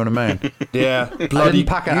die. Do you know what I mean? Yeah. I didn't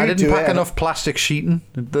pack enough plastic sheeting.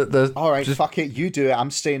 All right, fuck it, you do it. I'm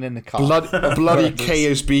staying in the car. Bloody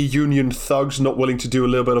KSB union thugs not willing to do a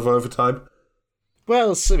little bit of overtime.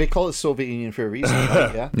 Well, so they call it Soviet Union for a reason,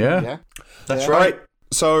 right? Yeah. That's right.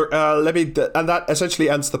 So let me, and that essentially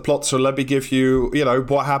ends the plot. So let me give you,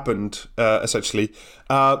 what happened. Essentially,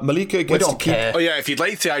 Malika gets to keep. Oh yeah, if you'd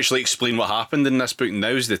like to actually explain what happened in this book,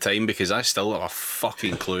 now's the time, because I still have a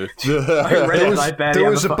fucking clue. There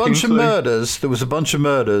was a bunch of murders. And, there was a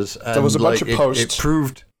bunch of posts. It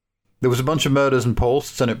proved there was a bunch of murders and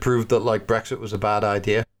posts, and it proved that like Brexit was a bad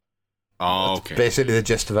idea. Oh, okay. That's basically the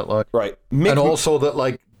gist of it, like right, and also that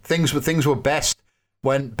like things were best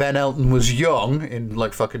when Ben Elton was young, in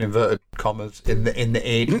like fucking inverted commas, in the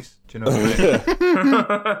 80s. Do you know what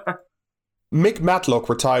I mean? Mick Matlock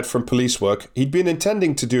retired from police work. He'd been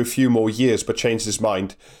intending to do a few more years, but changed his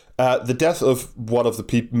mind. The death of one of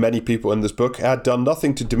the many people in this book had done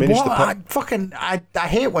nothing to diminish I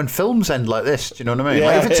hate when films end like this. Do you know what I mean?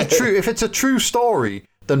 Yeah. Like, if it's a true story,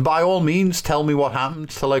 then by all means tell me what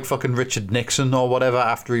happened to like fucking Richard Nixon or whatever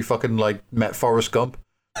after he fucking like met Forrest Gump.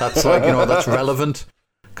 That's like, that's relevant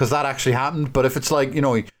because that actually happened. But if it's like,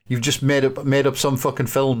 you've just made up some fucking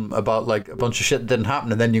film about like a bunch of shit that didn't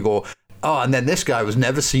happen, and then you go, oh, and then this guy was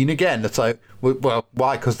never seen again. It's like, well,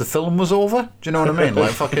 why? Because the film was over? Do you know what I mean?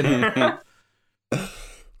 Like fucking.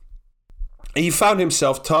 He found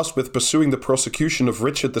himself tasked with pursuing the prosecution of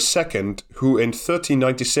Richard II, who in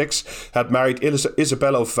 1396 had married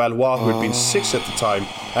Isabella of Valois, who had been 6 at the time,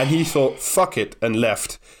 and he thought, fuck it, and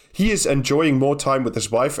left. He is enjoying more time with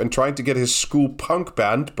his wife and trying to get his school punk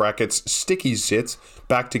band, brackets Sticky Zit,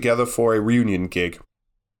 back together for a reunion gig.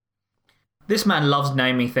 This man loves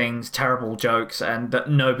naming things, terrible jokes, and that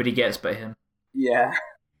nobody gets but him. Yeah.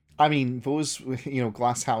 I mean, those,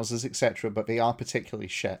 glass houses, etc., but they are particularly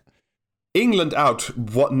shit. England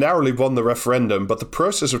narrowly won the referendum, but the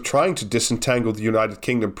process of trying to disentangle the United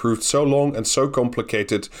Kingdom proved so long and so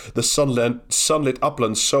complicated, the sunlit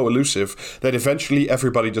uplands so elusive, that eventually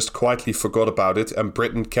everybody just quietly forgot about it, and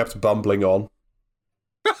Britain kept bumbling on.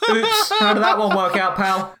 Oops, how did that one work out,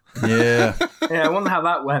 pal? Yeah. Yeah, I wonder how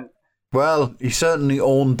that went. Well, he certainly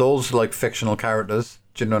owned those like fictional characters.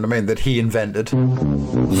 Do you know what I mean? That he invented.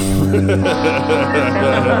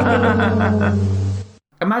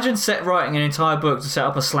 Imagine writing an entire book to set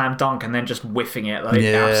up a slam dunk and then just whiffing it like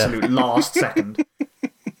absolute last second.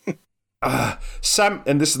 And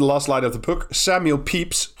this is the last line of the book. Samuel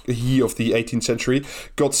Pepys, he of the 18th century,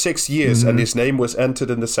 got 6 years, and his name was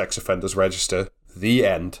entered in the sex offenders register. The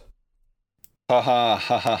end. Ha ha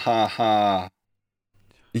ha ha ha ha.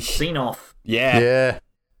 Scene off. Yeah.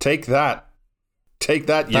 Take that. Take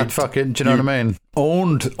that, you... That fucking, do you know what I mean?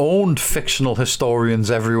 Owned fictional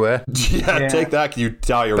historians everywhere. Yeah, take that, you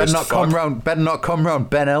diarist Better not come round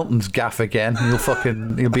Ben Elton's gaff again.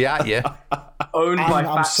 He'll be at you. Owned by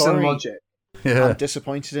Facts and Logic. Yeah. I'm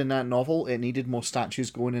disappointed in that novel. It needed more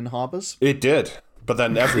statues going in harbours. It did, but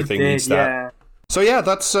then everything needs that. Yeah. So yeah,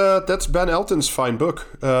 that's Ben Elton's fine book.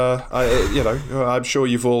 I'm sure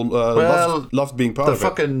you've all loved being part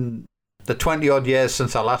of it. The 20 odd years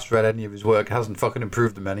since I last read any of his work hasn't fucking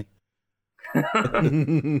improved them any.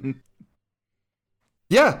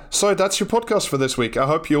 Yeah, so that's your podcast for this week. I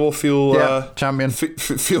hope you all feel champion.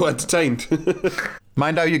 Feel entertained.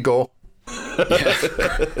 Mind how you go.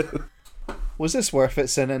 Was this worth it,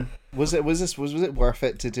 Sinan? Was it worth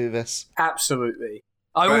it to do this? Absolutely.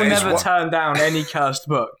 I will never turn down any cursed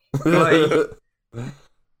book. Like,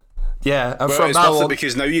 yeah, and well, from it's now worth on, it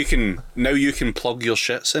because now you can plug your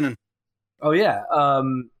shit, Sinan. oh yeah,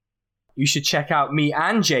 you should check out me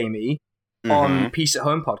and Jamie on Peace at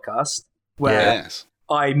Home podcast, where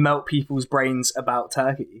I melt people's brains about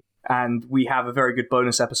Turkey, and we have a very good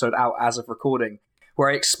bonus episode out as of recording, where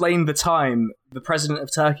I explained the time the president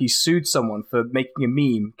of Turkey sued someone for making a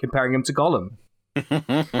meme comparing him to Gollum.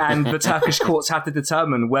 And the Turkish courts had to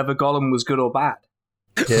determine whether Gollum was good or bad.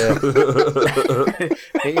 Yeah.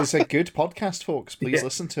 It is a good podcast, folks. Please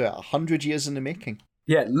listen to it. 100 years in the making.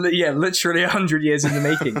 Yeah, literally 100 years in the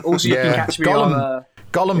making. Also, you can catch me on...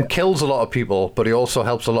 Gollum kills a lot of people, but he also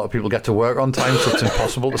helps a lot of people get to work on time, so it's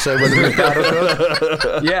impossible to say whether he's bad or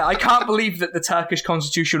good. Yeah, I can't believe that the Turkish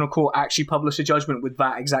Constitutional Court actually published a judgment with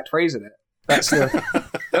that exact phrase in it. That's the...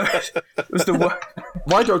 was the word.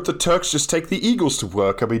 Why don't the Turks just take the eagles to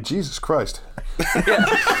work? I mean, Jesus Christ. Yeah.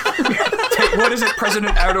 What is it,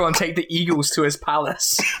 President Erdogan take the eagles to his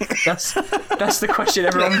palace? That's the question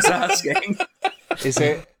everyone's asking. Is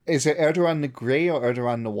it Erdogan the Grey or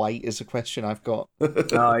Erdogan the White is a question I've got.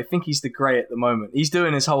 I think he's the Grey at the moment. He's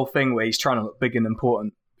doing his whole thing where he's trying to look big and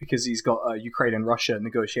important because he's got Ukraine and Russia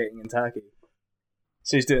negotiating in Turkey.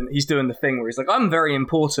 So he's doing the thing where he's like, I'm very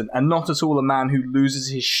important and not at all a man who loses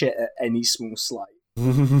his shit at any small slight.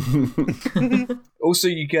 Also,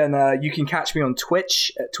 you can catch me on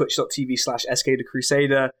Twitch at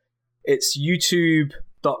twitch.tv/SKTheCrusader. It's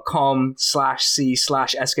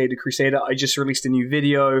youtube.com/c/SKTheCrusader. I just released a new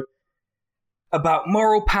video about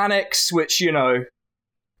moral panics, which,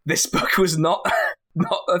 this book was not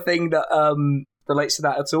a thing that relates to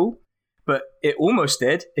that at all, but it almost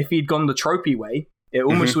did. If he'd gone the tropey way, it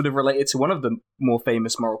almost would have related to one of the more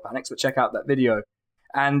famous moral panics, but check out that video.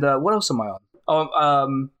 And what else am I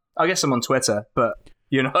on? I guess I'm on Twitter, but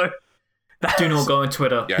do not go on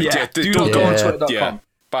Twitter. Do not go on Twitter.com. Yeah.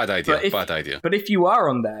 Bad idea. But if you are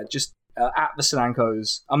on there, just at the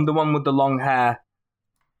Sinankos, I'm the one with the long hair,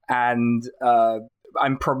 and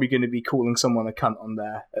I'm probably going to be calling someone a cunt on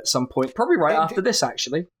there at some point, probably right after this,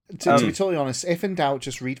 actually. To be totally honest, if in doubt,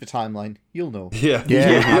 just read the timeline. You'll know. Yeah.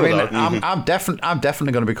 I mean, I'm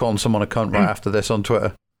definitely going to be calling someone a cunt right after this on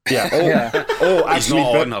Twitter. Yeah. Or he's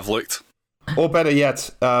not on. I've looked. Or better yet,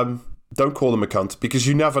 don't call them a cunt, because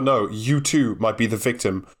you never know. You too might be the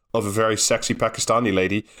victim of a very sexy Pakistani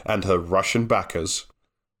lady and her Russian backers.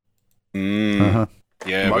 Yeah,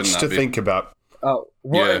 much to think about. Oh,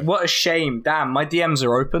 what a shame! Damn, my DMs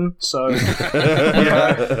are open. So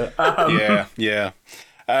yeah.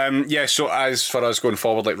 So as for us going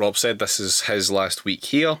forward, like Rob said, this is his last week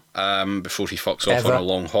here before he fucks off on a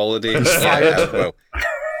long holiday.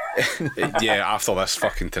 After this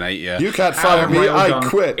fucking tonight, You can't fire me, I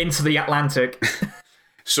quit. Into the Atlantic.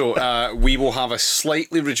 So we will have a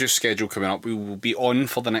slightly reduced schedule coming up. We will be on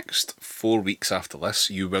for the next 4 weeks after this.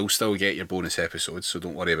 You will still get your bonus episodes, so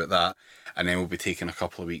don't worry about that. And then we'll be taking a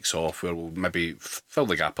couple of weeks off where we'll maybe fill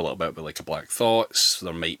the gap a little bit with like a Black Thoughts.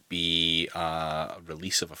 There might be a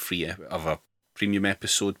release of a premium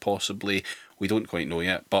episode, possibly. We don't quite know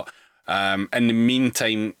yet, but in the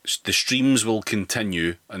meantime, the streams will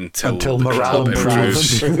continue until morale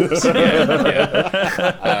improves. So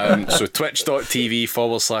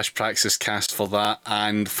twitch.tv/PraxisCast for that,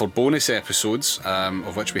 and for bonus episodes,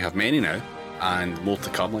 of which we have many now, and more to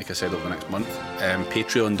come, like I said, over the next month,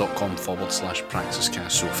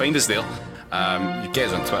 patreon.com/PraxisCast. So find us there. You get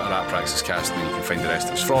us on Twitter at PraxisCast, and then you can find the rest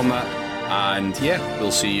of us from that. And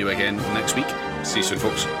we'll see you again next week. See you soon,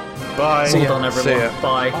 folks. Bye. Well done, everyone.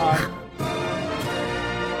 Bye.